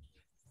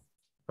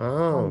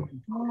 No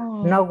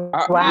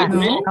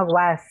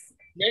was.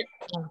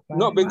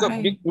 No, because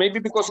maybe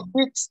because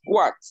it's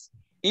what?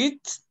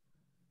 It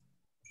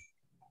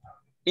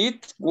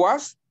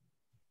was.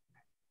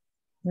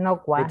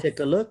 No was. We take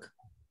a look.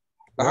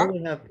 We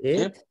have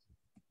it.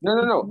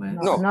 No.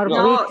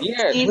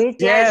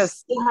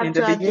 Yes. In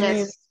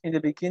the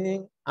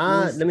beginning.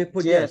 Let me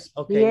put yes.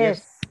 Okay.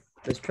 Yes.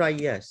 Let's try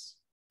yes.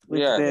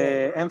 With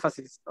the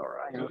emphasis, or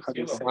I don't know how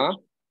to say.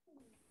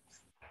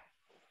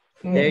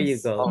 There you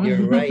go.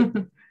 You're right.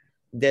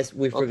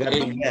 We forgot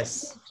the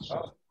yes.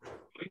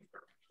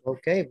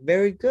 Okay.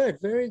 Very good.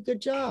 Very good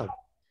job.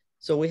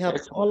 So we have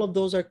all of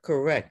those are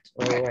correct.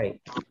 All right.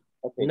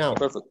 Okay. Now,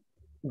 perfect.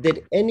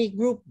 Did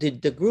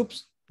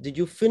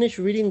you finish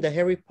reading the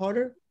Harry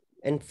Potter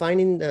and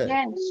finding the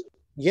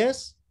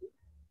yes?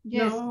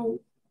 No,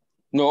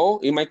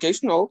 in my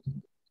case, no.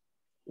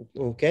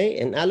 Okay,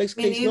 and Alex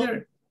case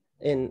no,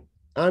 and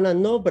Anna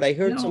no, but I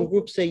heard some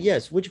groups say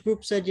yes. Which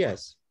group said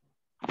yes?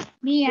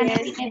 Me and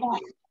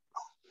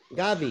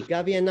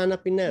Gabi and Ana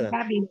Pineda.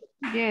 Gabi,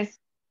 yes.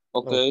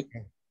 Okay.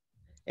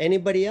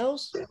 Anybody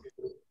else?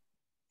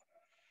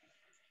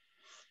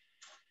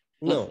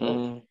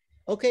 No.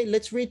 Okay,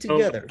 let's read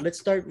together. Let's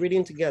start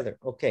reading together.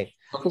 Okay.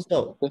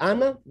 So,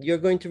 Ana, you're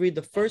going to read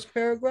the first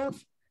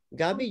paragraph.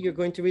 Gabi, you're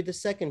going to read the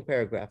second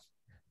paragraph.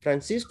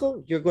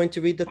 Francisco, you're going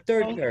to read the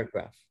third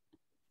paragraph.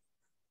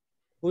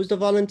 Who's the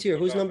volunteer?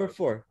 Who's number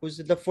 4? Who's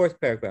the fourth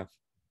paragraph?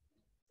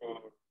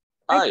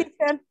 Hi.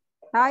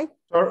 Hi.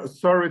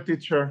 Sorry,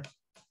 teacher.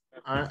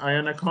 I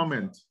am a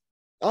comment.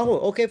 Oh,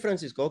 okay,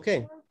 Francisco.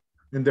 Okay.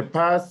 In the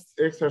past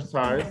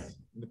exercise,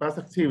 in the past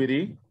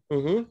activity,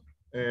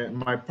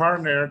 my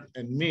partner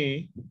and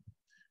me,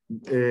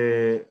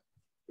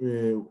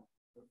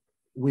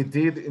 we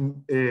did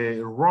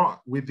wrong.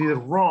 We did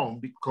wrong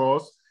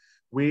because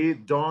we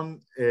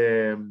don't.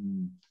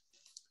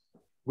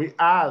 We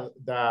add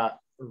the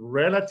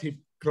relative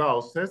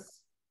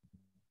clauses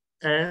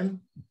and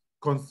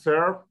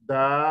conserve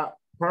the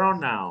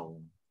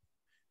pronoun,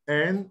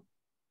 and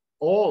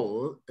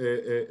all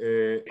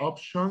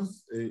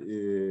options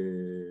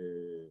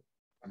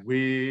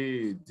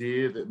we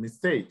did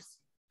mistakes.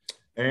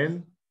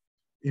 And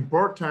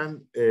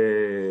important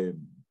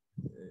in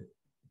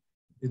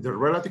the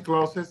relative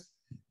clauses,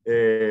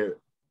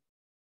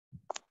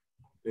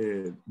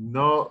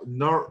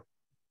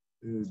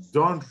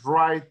 don't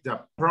write the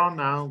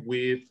pronoun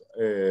with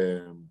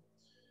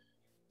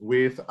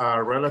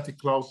relative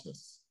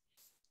clauses.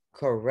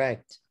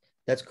 Correct.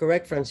 That's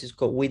correct,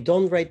 Francisco. We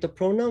don't write the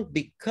pronoun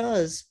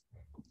because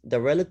the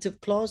relative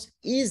clause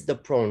is the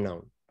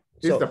pronoun.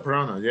 It's the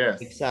pronoun, yes.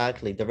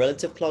 Exactly. The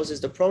relative clause is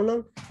the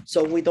pronoun,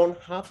 so we don't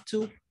have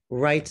to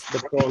write the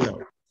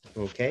pronoun.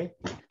 Okay?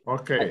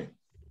 Okay.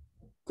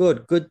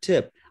 Good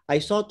tip. I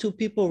saw 2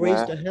 people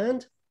raise their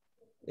hand.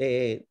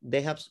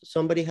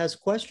 Somebody has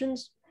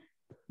questions?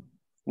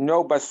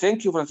 No, but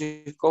thank you,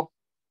 Francisco.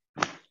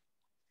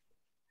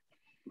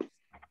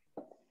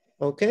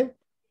 Okay.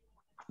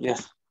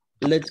 Yes.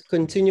 Let's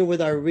continue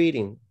with our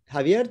reading.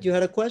 Javier, you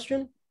had a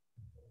question?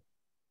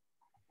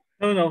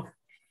 No.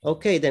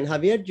 Okay, then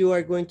Javier, you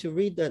are going to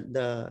read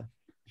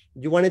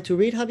you wanted to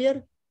read,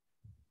 Javier?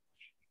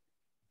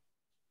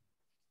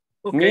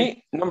 Okay.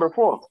 Me, number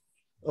 4.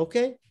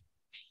 Okay.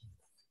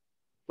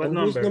 What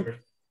number?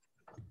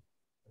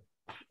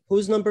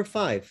 Who's number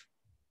 5?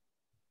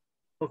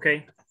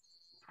 Okay.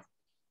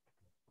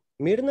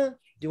 Mirna,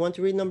 do you want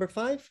to read number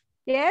 5?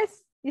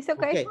 Yes, it's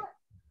okay. Okay,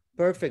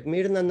 perfect.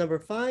 Mirna, number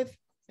 5.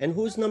 And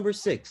who's number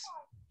 6?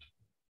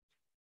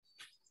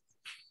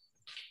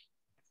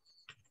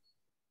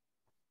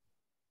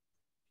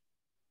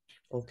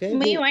 Okay.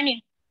 Me,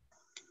 Vania.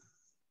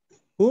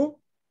 Who?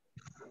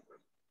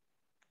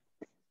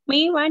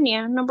 Me,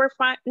 Vania, number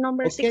 5,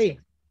 number 6. Okay,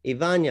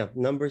 Ivania,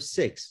 number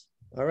 6.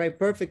 All right,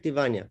 perfect,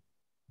 Ivania.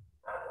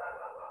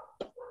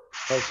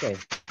 Okay.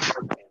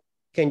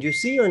 Can you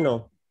see or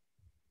no?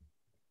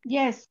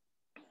 Yes.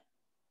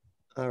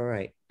 All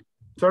right.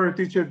 Sorry,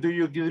 teacher, do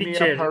you give me a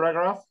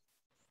paragraph?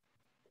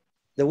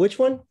 The which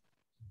one?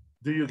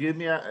 Do you give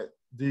me a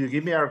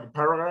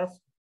paragraph?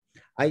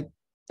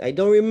 I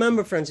don't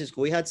remember,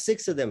 Francisco. We had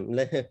 6 of them.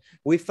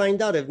 We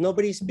find out if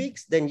nobody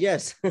speaks, then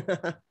yes.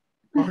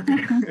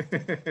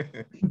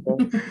 Okay.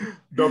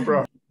 No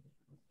problem.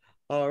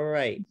 All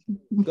right.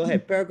 Go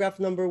ahead. Paragraph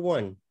number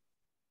 1.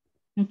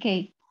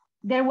 Okay.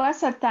 There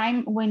was a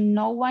time when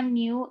no one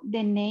knew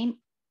the name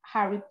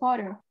Harry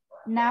Potter.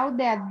 Now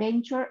the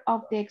adventure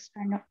of the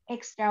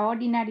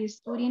extraordinary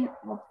student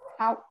of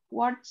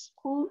Hogwarts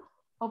School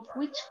of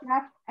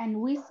Witchcraft and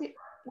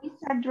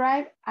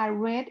Wizardry are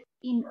read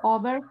in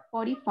over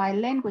 45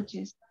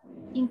 languages,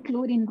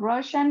 including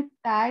Russian,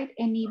 Thai,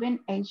 and even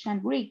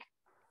ancient Greek.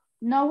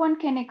 No one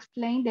can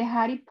explain the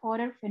Harry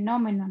Potter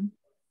phenomenon,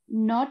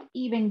 not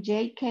even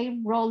J.K.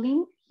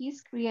 Rowling,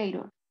 his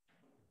creator.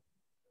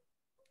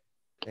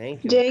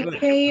 Thank you.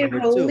 J.K.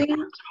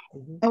 Rowling.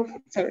 Oh,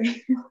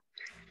 sorry.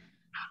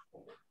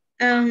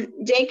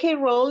 J.K.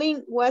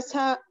 Rowling was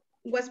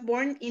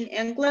born in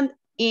England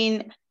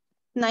in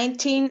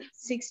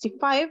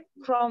 1965.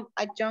 From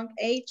a young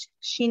age,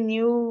 she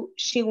knew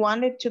she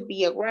wanted to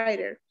be a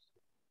writer.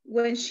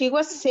 When she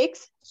was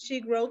 6,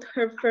 she wrote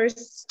her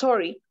first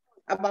story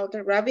about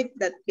a rabbit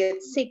that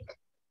gets sick.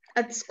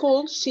 At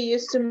school, she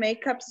used to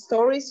make up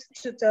stories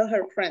to tell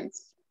her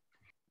friends.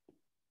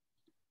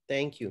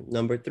 Thank you.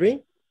 Number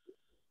 3.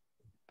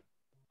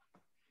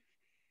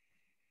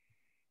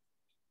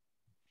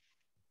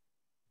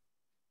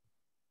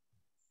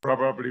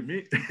 Probably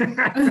me.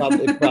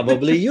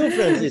 Probably you,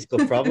 Francisco.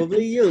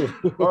 Probably you.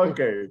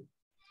 Okay.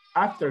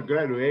 After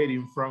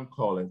graduating from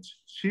college,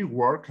 she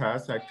worked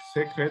as a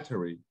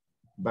secretary,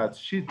 but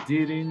she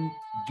didn't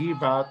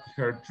give up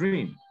her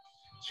dream.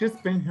 She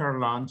spent her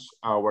lunch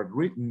hour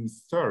writing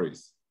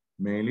stories,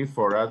 mainly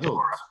for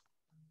adults.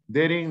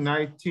 During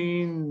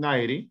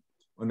 1990,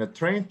 on a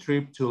train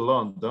trip to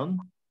London,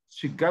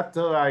 she got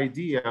the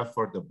idea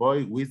for the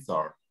boy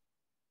wizard.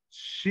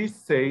 She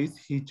says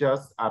he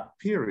just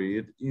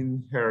appeared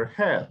in her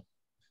head.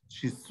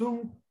 She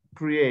soon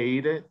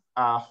created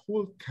a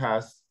whole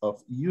cast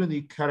of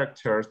unique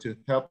characters to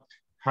help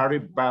Harry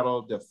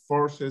battle the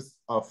forces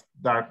of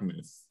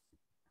darkness.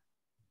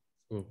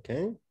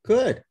 Okay,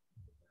 good.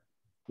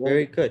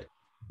 Very good.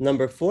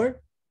 Number 4.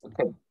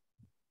 Okay.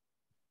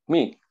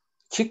 Me.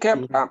 She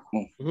kept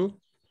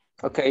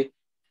okay.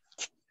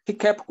 She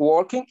kept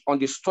working on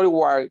the story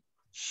while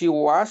she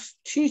was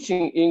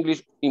teaching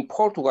English in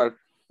Portugal.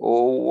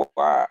 Oh,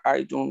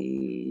 I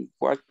don't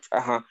what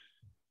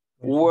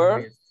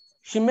where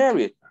she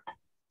married.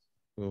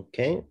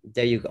 Okay,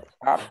 there you go.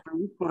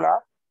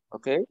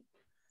 Okay.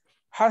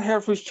 Had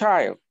her first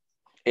child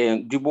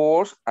and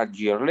divorced a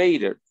year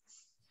later.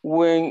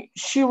 When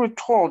she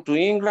returned to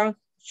England,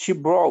 she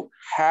brought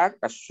back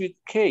a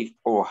suitcase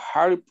of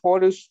Harry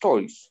Potter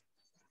stories.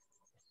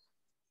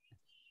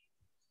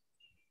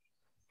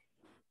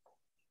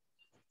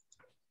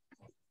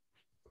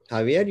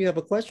 Javier, you have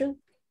a question?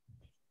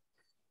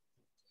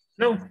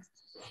 No,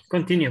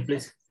 continue,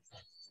 please.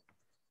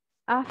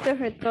 After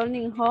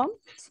returning home,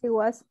 she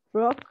was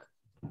broke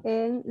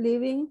and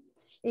living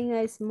in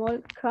a small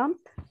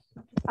cramped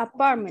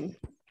apartment.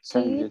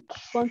 She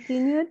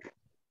continued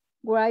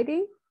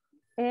writing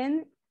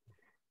and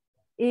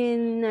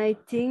in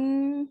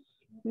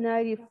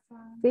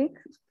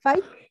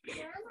 1995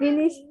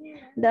 finished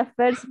the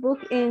first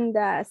book in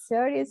the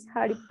series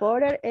Harry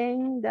Potter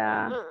and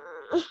the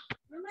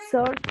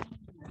Sword.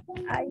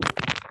 I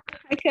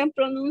can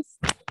pronounce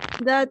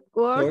that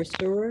word.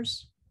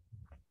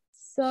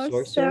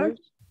 Sorcerer's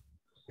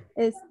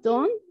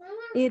Stone.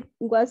 It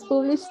was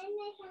published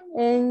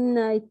in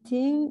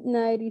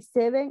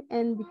 1997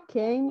 and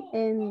became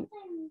an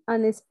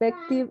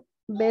unexpected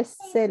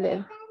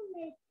bestseller.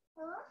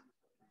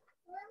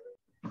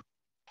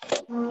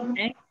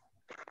 Okay.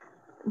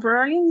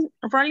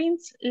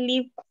 Rollins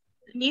live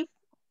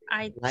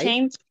a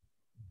changed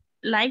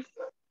life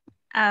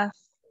as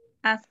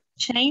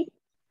changed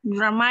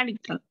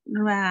grammatical.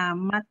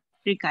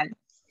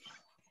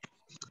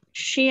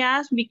 She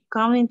has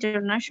become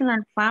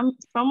international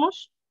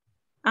famous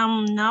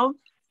and now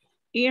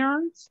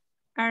earns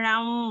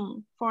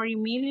around 40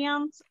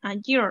 million a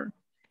year.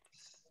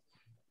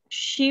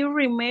 She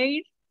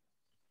remarried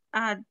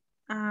a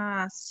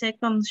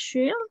second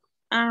child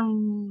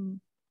and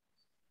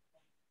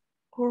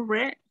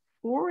currently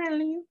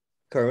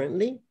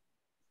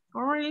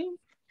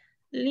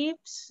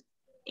lives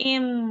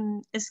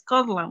in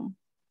Scotland.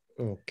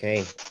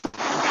 Okay.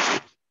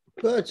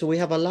 Good. So we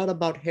have a lot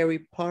about Harry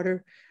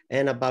Potter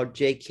and about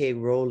J.K.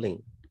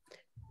 Rowling.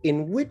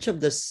 In which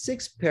of the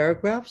 6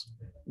 paragraphs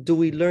do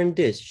we learn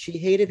this? She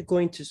hated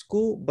going to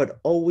school, but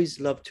always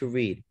loved to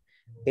read.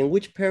 In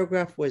which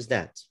paragraph was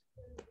that?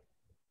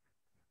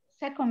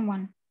 Second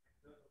one.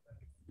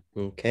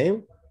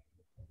 Okay.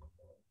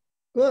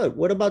 Good.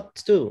 What about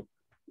 2?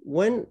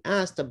 When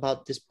asked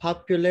about this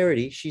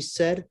popularity, she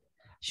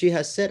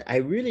has said, I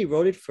really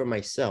wrote it for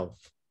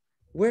myself.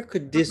 Where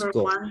could this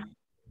go? 1.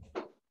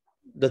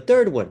 The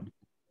 3rd one?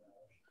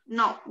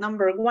 No,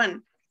 number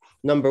 1.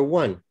 Number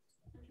 1.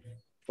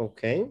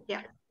 Okay.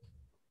 Yeah.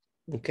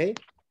 Okay.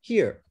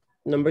 Here,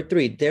 number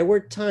 3. There were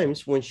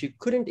times when she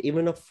couldn't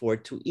even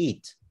afford to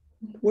eat.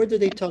 Where do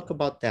they talk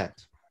about that?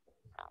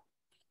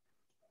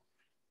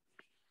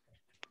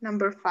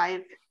 Number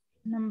 5.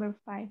 Number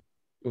 5.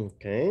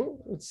 Okay.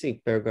 Let's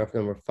see. Paragraph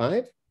number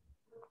 5.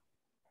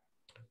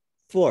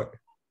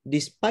 4.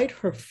 Despite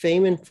her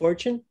fame and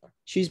fortune,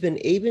 she's been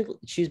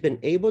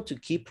able to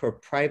keep her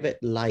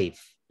private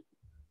life.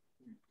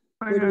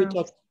 Where do we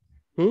talk?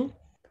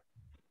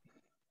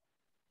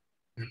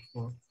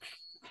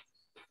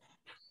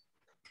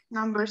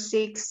 Number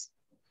 6.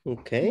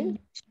 Okay.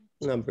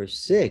 Number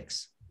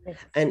 6.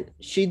 And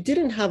she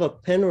didn't have a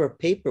pen or a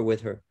paper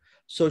with her,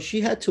 so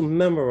she had to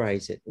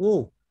memorize it.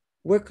 Oh,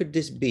 where could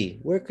this be?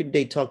 Where could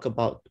they talk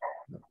about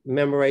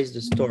memorize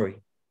the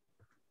story?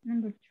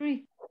 Number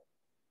 3.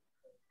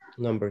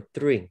 Number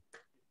 3.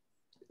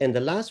 And the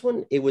last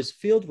one, it was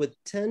filled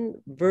with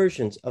 10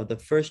 versions of the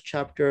first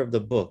chapter of the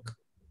book.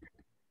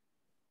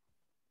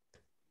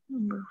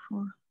 Number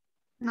 4.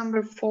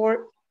 Number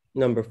 4.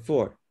 Number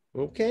 4.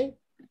 Okay.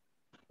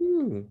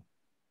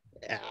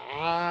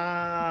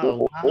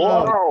 Wow.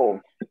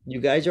 Wow. You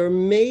guys are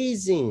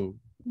amazing.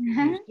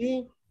 You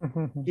see?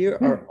 Here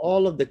are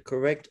all of the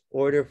correct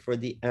order for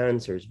the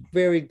answers.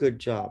 Very good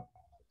job.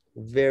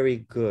 Very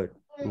good.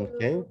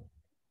 Okay.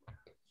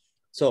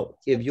 So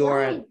if you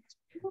are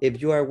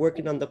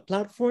working on the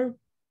platform,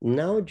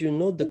 now you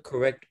know the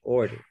correct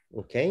order.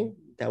 Okay.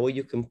 That way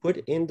you can put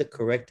in the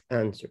correct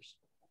answers.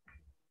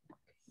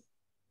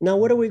 Now,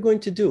 what are we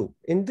going to do?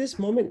 In this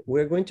moment,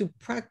 we're going to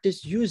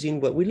practice using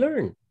what we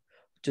learned.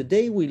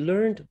 Today, we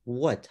learned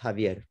what,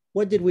 Javier?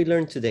 What did we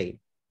learn today?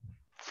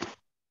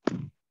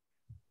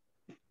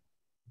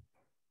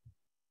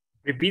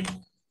 Repeat,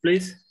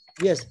 please.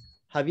 Yes,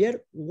 Javier,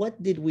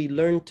 what did we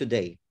learn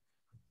today?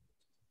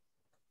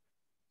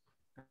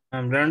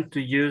 Learned to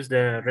use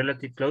the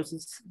relative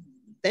clauses.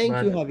 Thank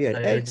you, Javier.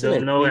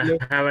 Excellent. I don't know, I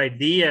have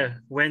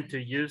idea when to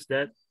use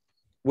that.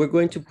 We're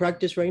going to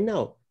practice right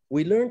now.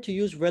 We learned to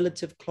use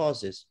relative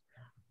clauses.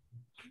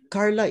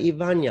 Carla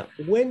Ivania,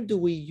 when do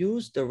we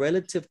use the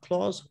relative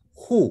clause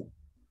who?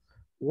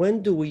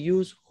 When do we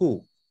use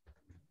who?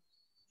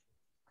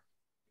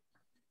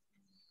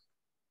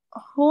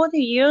 Who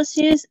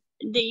uses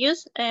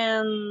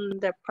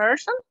the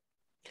person?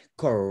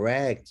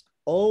 Correct.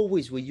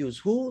 Always we use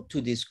who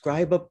to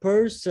describe a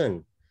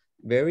person.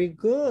 Very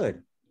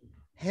good.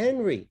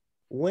 Henry,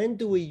 when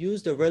do we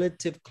use the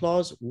relative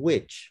clause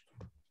which?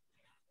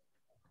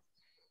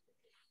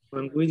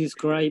 When we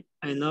describe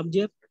an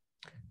object.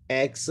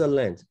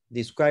 Excellent.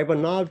 Describe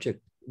an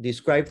object.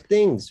 Describe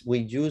things. We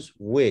use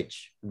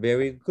which.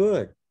 Very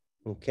good.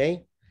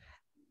 Okay.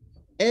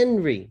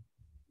 Henry,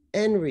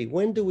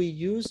 when do we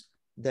use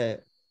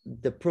the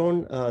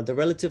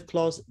relative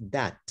clause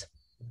that?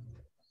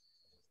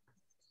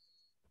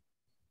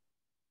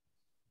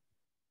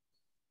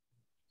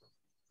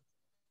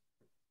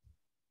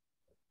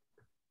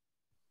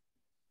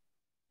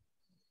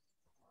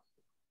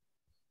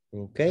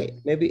 Okay,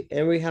 maybe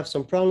Henry have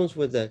some problems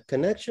with the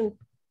connection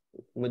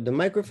with the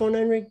microphone,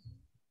 Henry?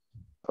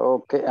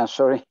 Okay, I'm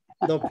sorry.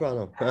 No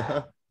problem.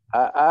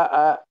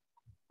 I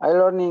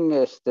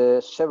learning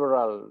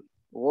several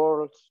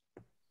words,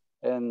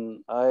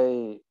 and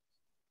I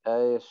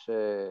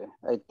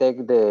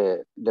take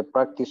the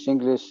practice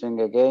English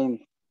and again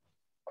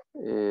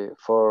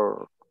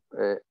for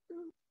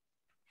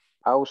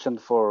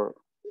absent for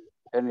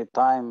any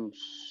times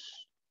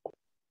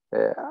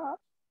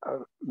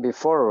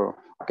before.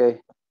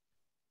 Okay,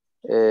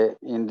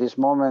 in these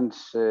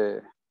moments I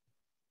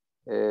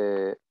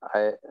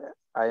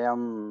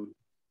am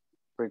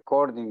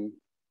recording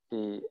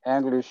the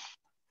English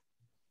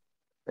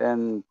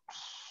and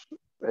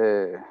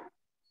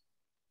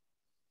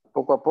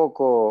poco a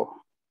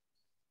poco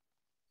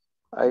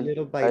I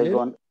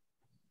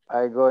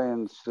go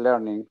in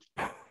learning.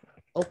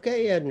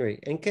 Okay,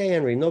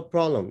 Henry, no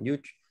problem.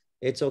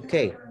 It's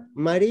okay.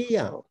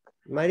 Maria.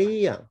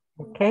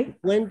 Okay.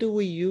 When do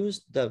we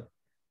use the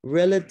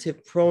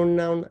relative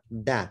pronoun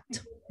that?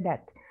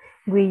 That.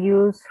 We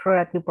use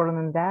relative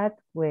pronoun that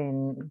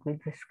when we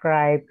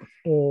describe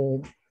a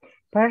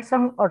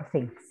person or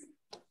things.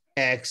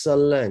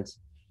 Excellent.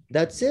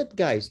 That's it,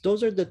 guys.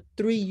 Those are the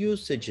 3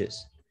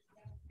 usages.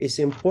 It's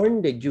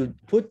important that you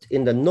put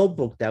in the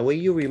notebook, that way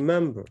you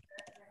remember.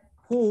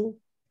 Who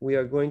we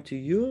are going to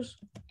use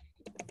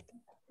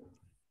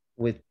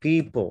with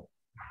people,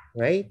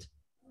 right?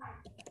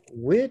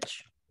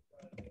 Which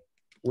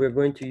we're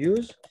going to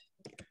use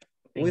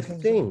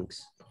with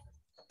things.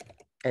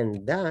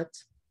 And that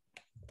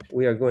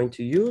we are going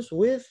to use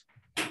with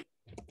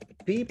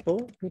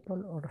people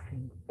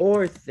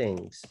or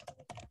things.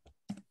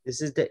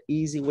 This is the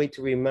easy way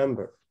to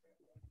remember.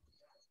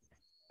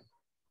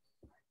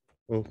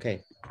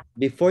 Okay.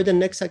 Before the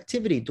next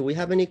activity, do we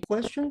have any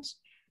questions?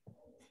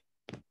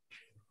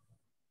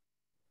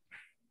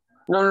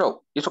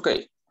 No, it's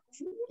okay.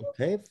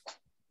 Okay.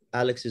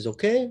 Alex is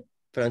okay.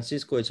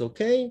 Francisco is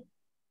okay.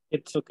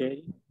 It's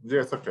okay.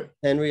 Yes, okay.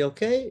 Henry,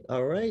 okay?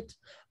 All right.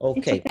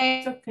 Okay.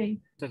 It's okay.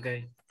 It's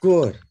okay.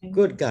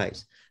 Good,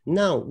 guys.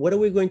 Now, what are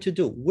we going to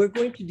do? We're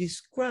going to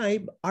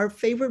describe our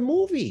favorite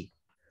movie.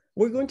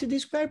 We're going to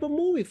describe a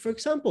movie. For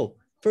example,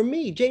 for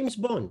me, James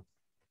Bond.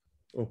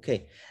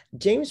 Okay.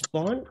 James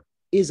Bond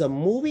is a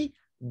movie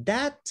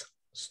that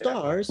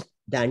stars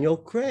Daniel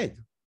Craig.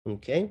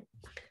 Okay.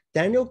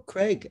 Daniel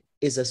Craig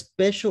is a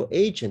special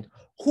agent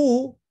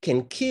who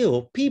can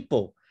kill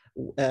people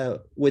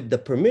with the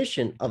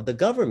permission of the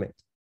government.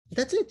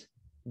 That's it.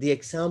 The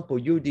example,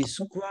 you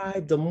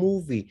describe the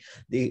movie,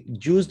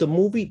 use the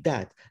movie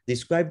that,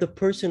 describe the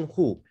person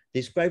who,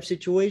 describe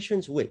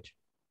situations which.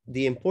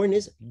 The important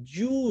is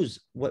use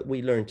what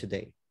we learned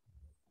today.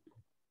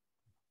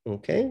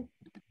 Okay?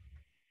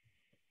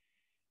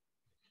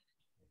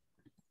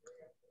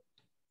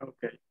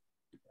 Okay.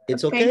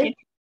 It's okay?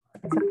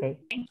 It's okay.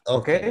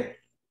 Okay.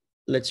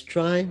 Let's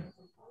try.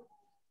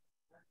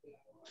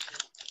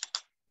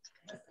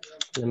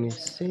 Let me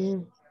see.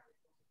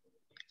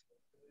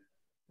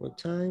 What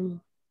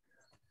time?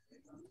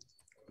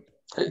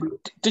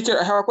 Teacher,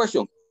 I have a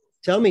question.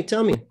 Tell me.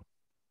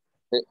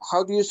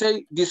 How do you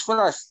say this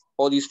phrase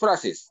or these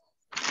phrases?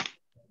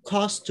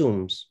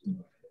 Costumes.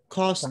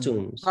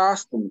 Costumes.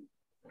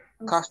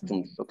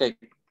 Okay.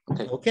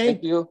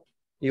 Thank you.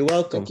 You're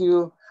welcome. Thank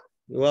you.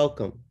 You're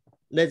welcome.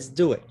 Let's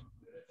do it.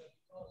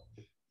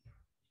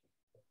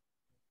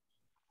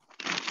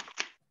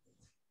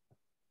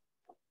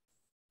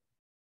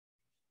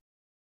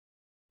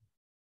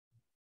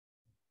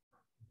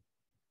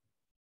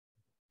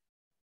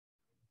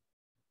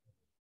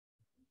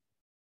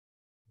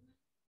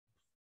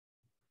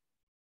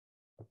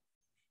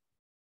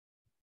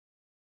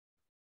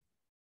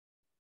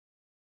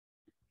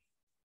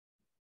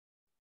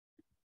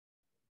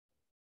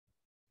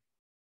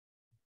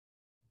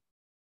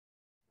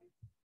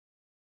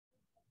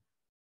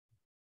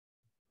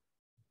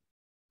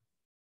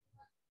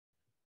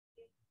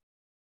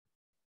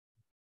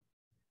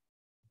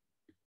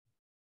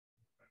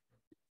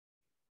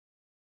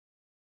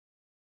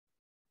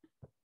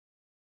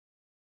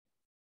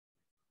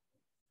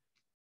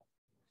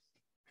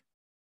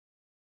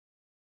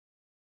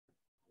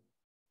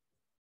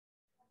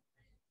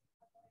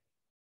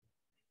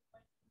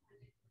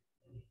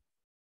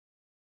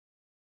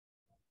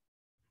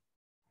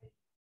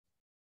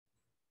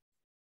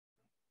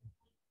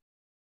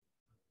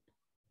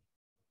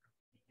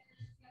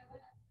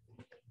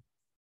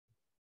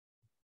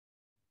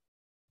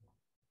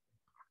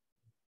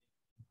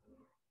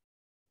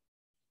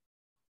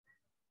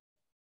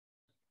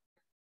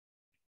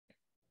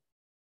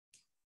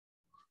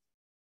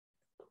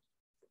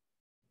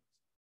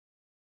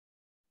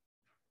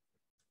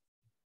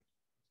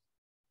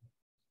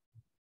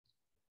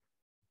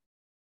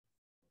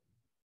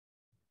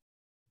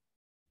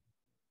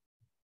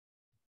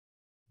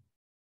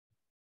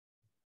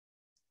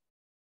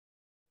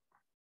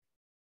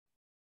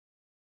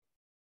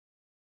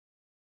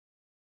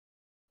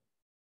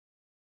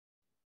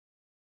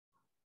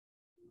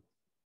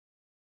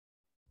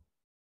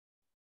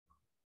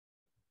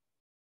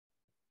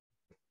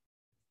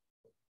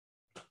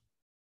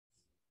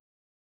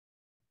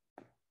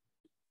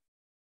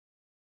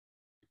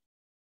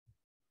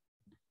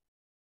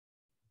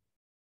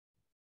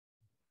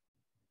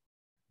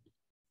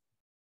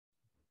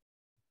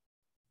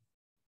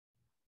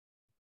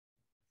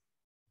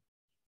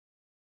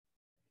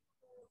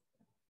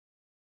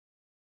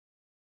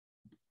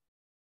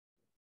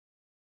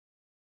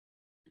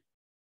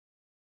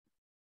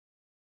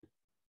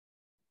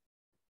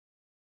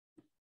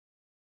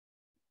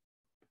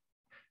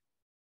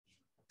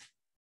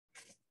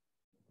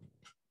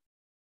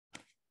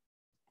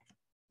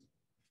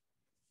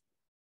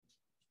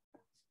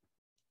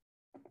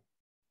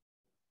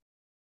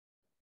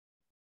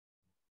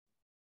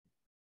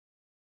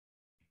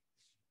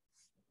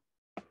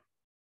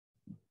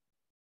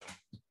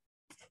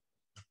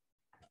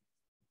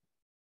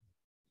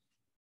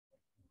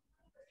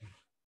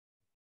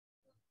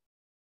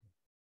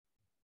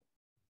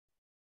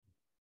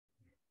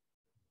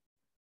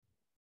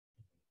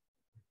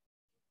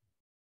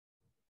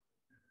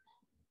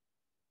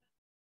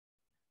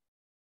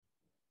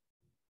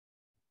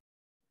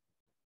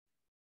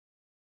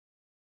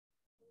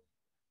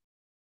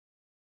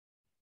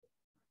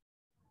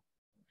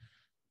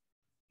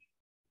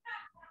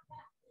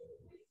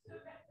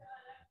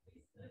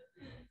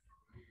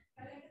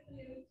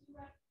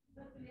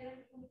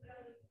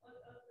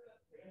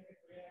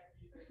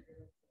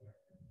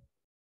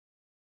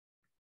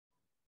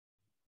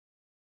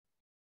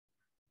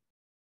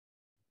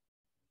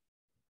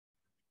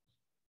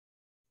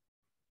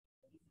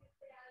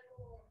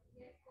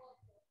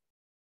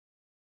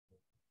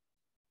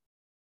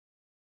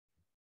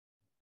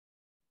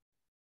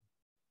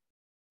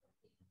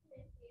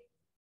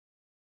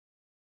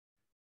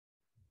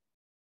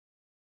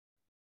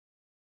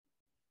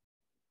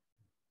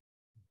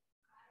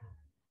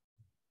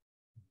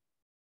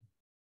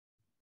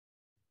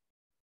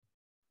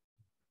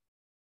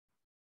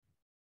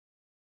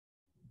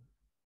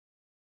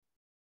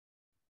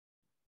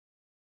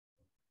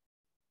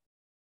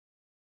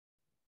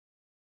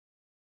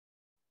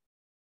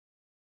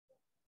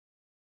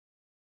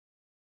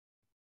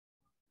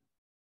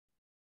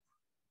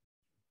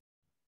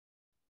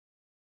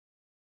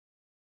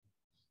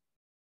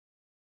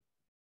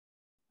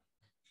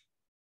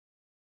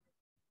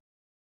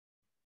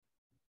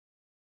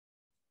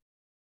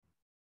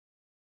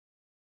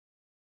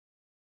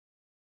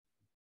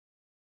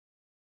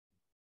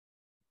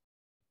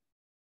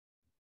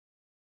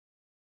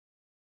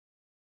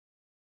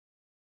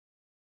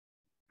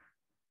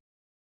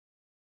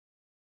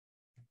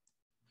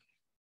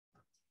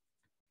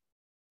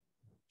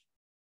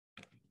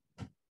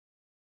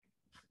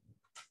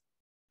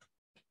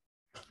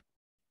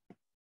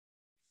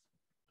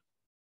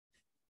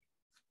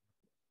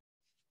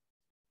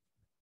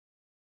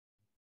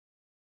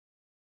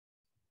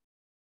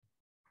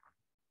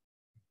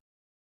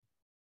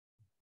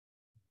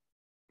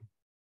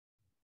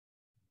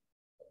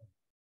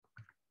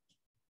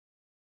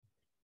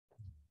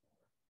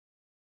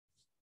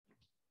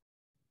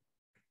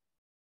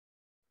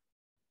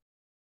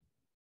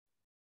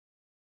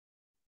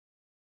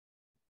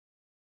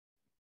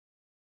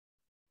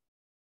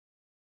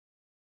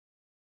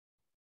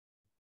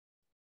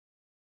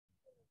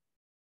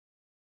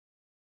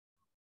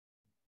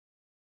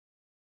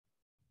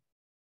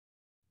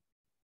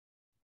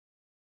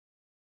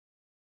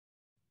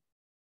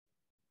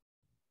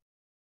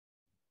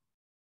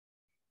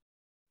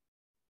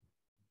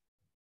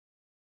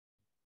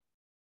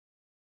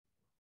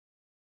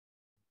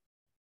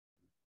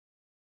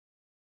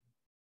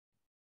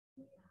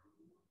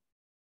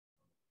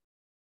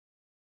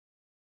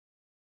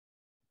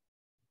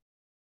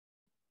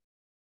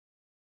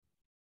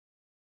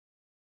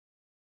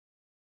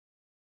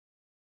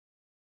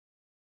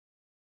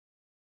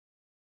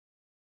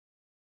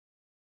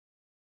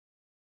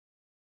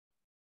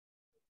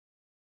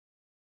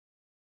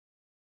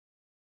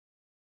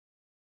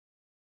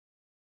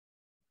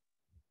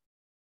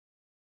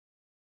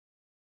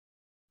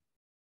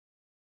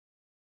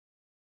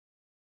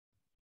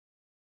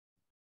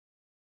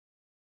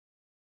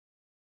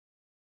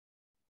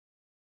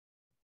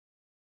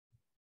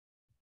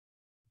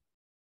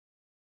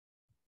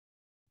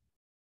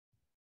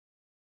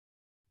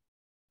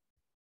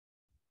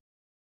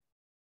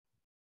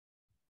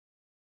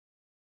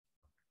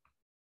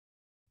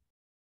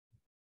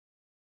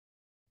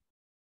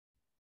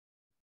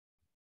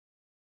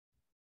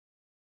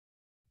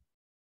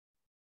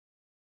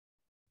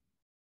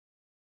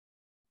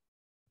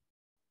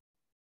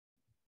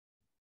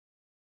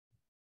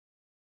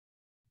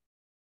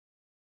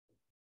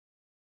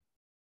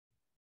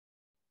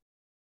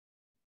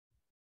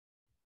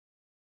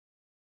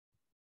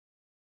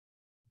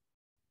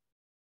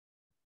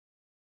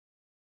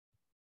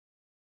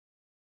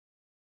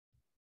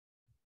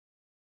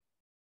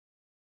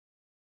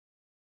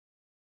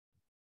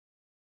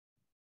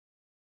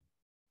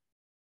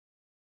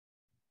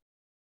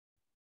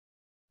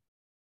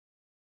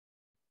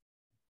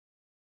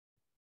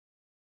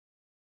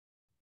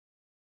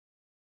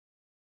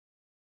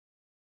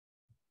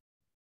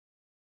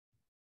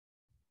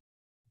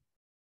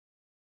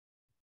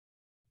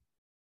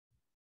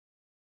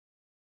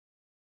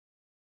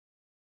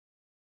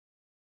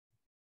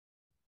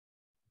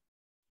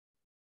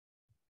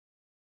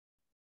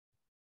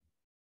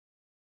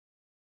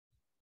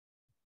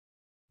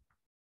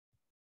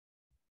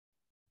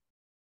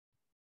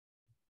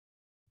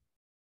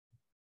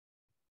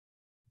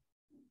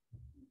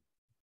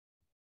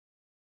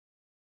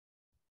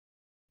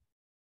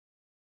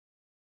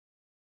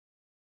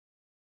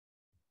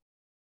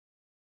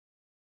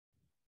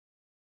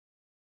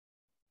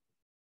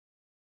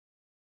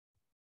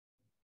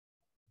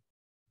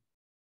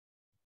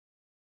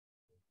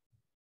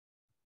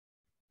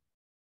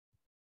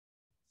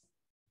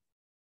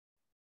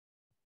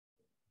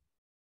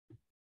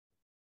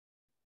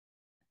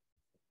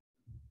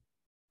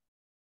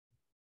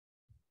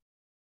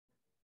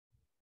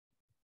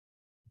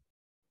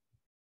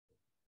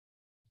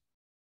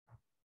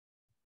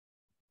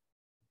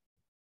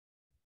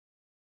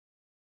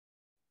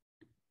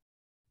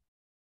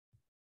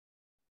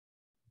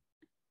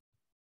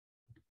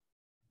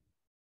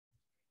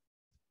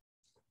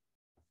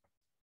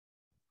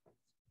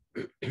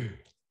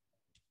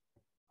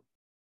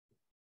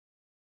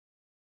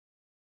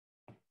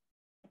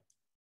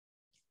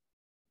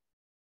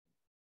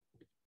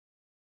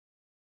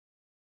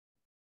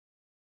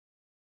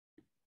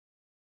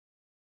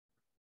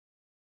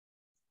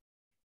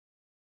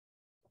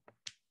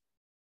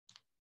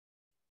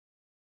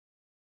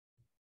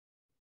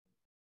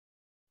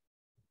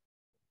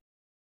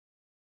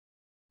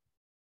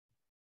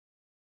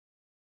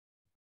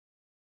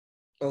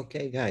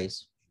 Okay,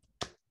 guys.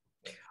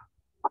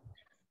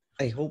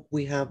 I hope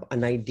we have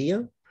an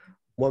idea.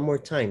 One more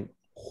time.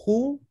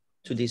 Who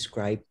to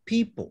describe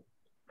people.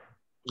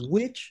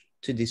 Which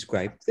to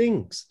describe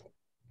things.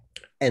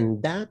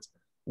 And that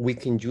we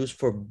can use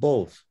for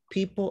both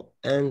people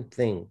and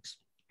things.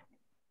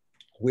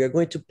 We are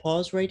going to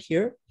pause right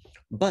here,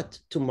 but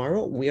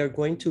tomorrow we are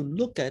going to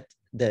look at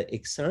the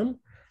exam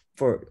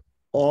for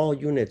all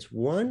units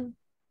 1,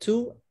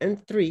 2,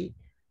 and 3,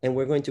 and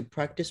we're going to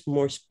practice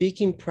more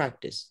speaking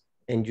practice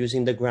and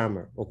using the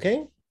grammar,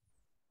 okay?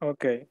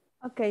 Okay.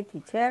 Okay,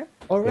 teacher.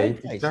 All right,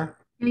 Okay, guys.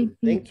 teacher.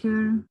 Thank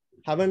you.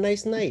 Have a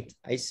nice night.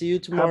 I see you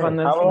tomorrow. Have a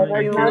nice night.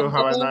 Thank you.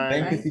 Have a nice.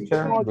 Thank you,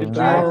 teacher. Good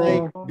Bye.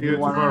 night. See you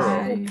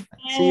tomorrow.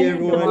 See you,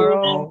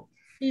 everyone.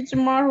 See you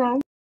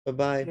tomorrow.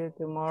 Bye-bye. See you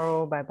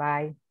tomorrow.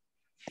 Bye-bye.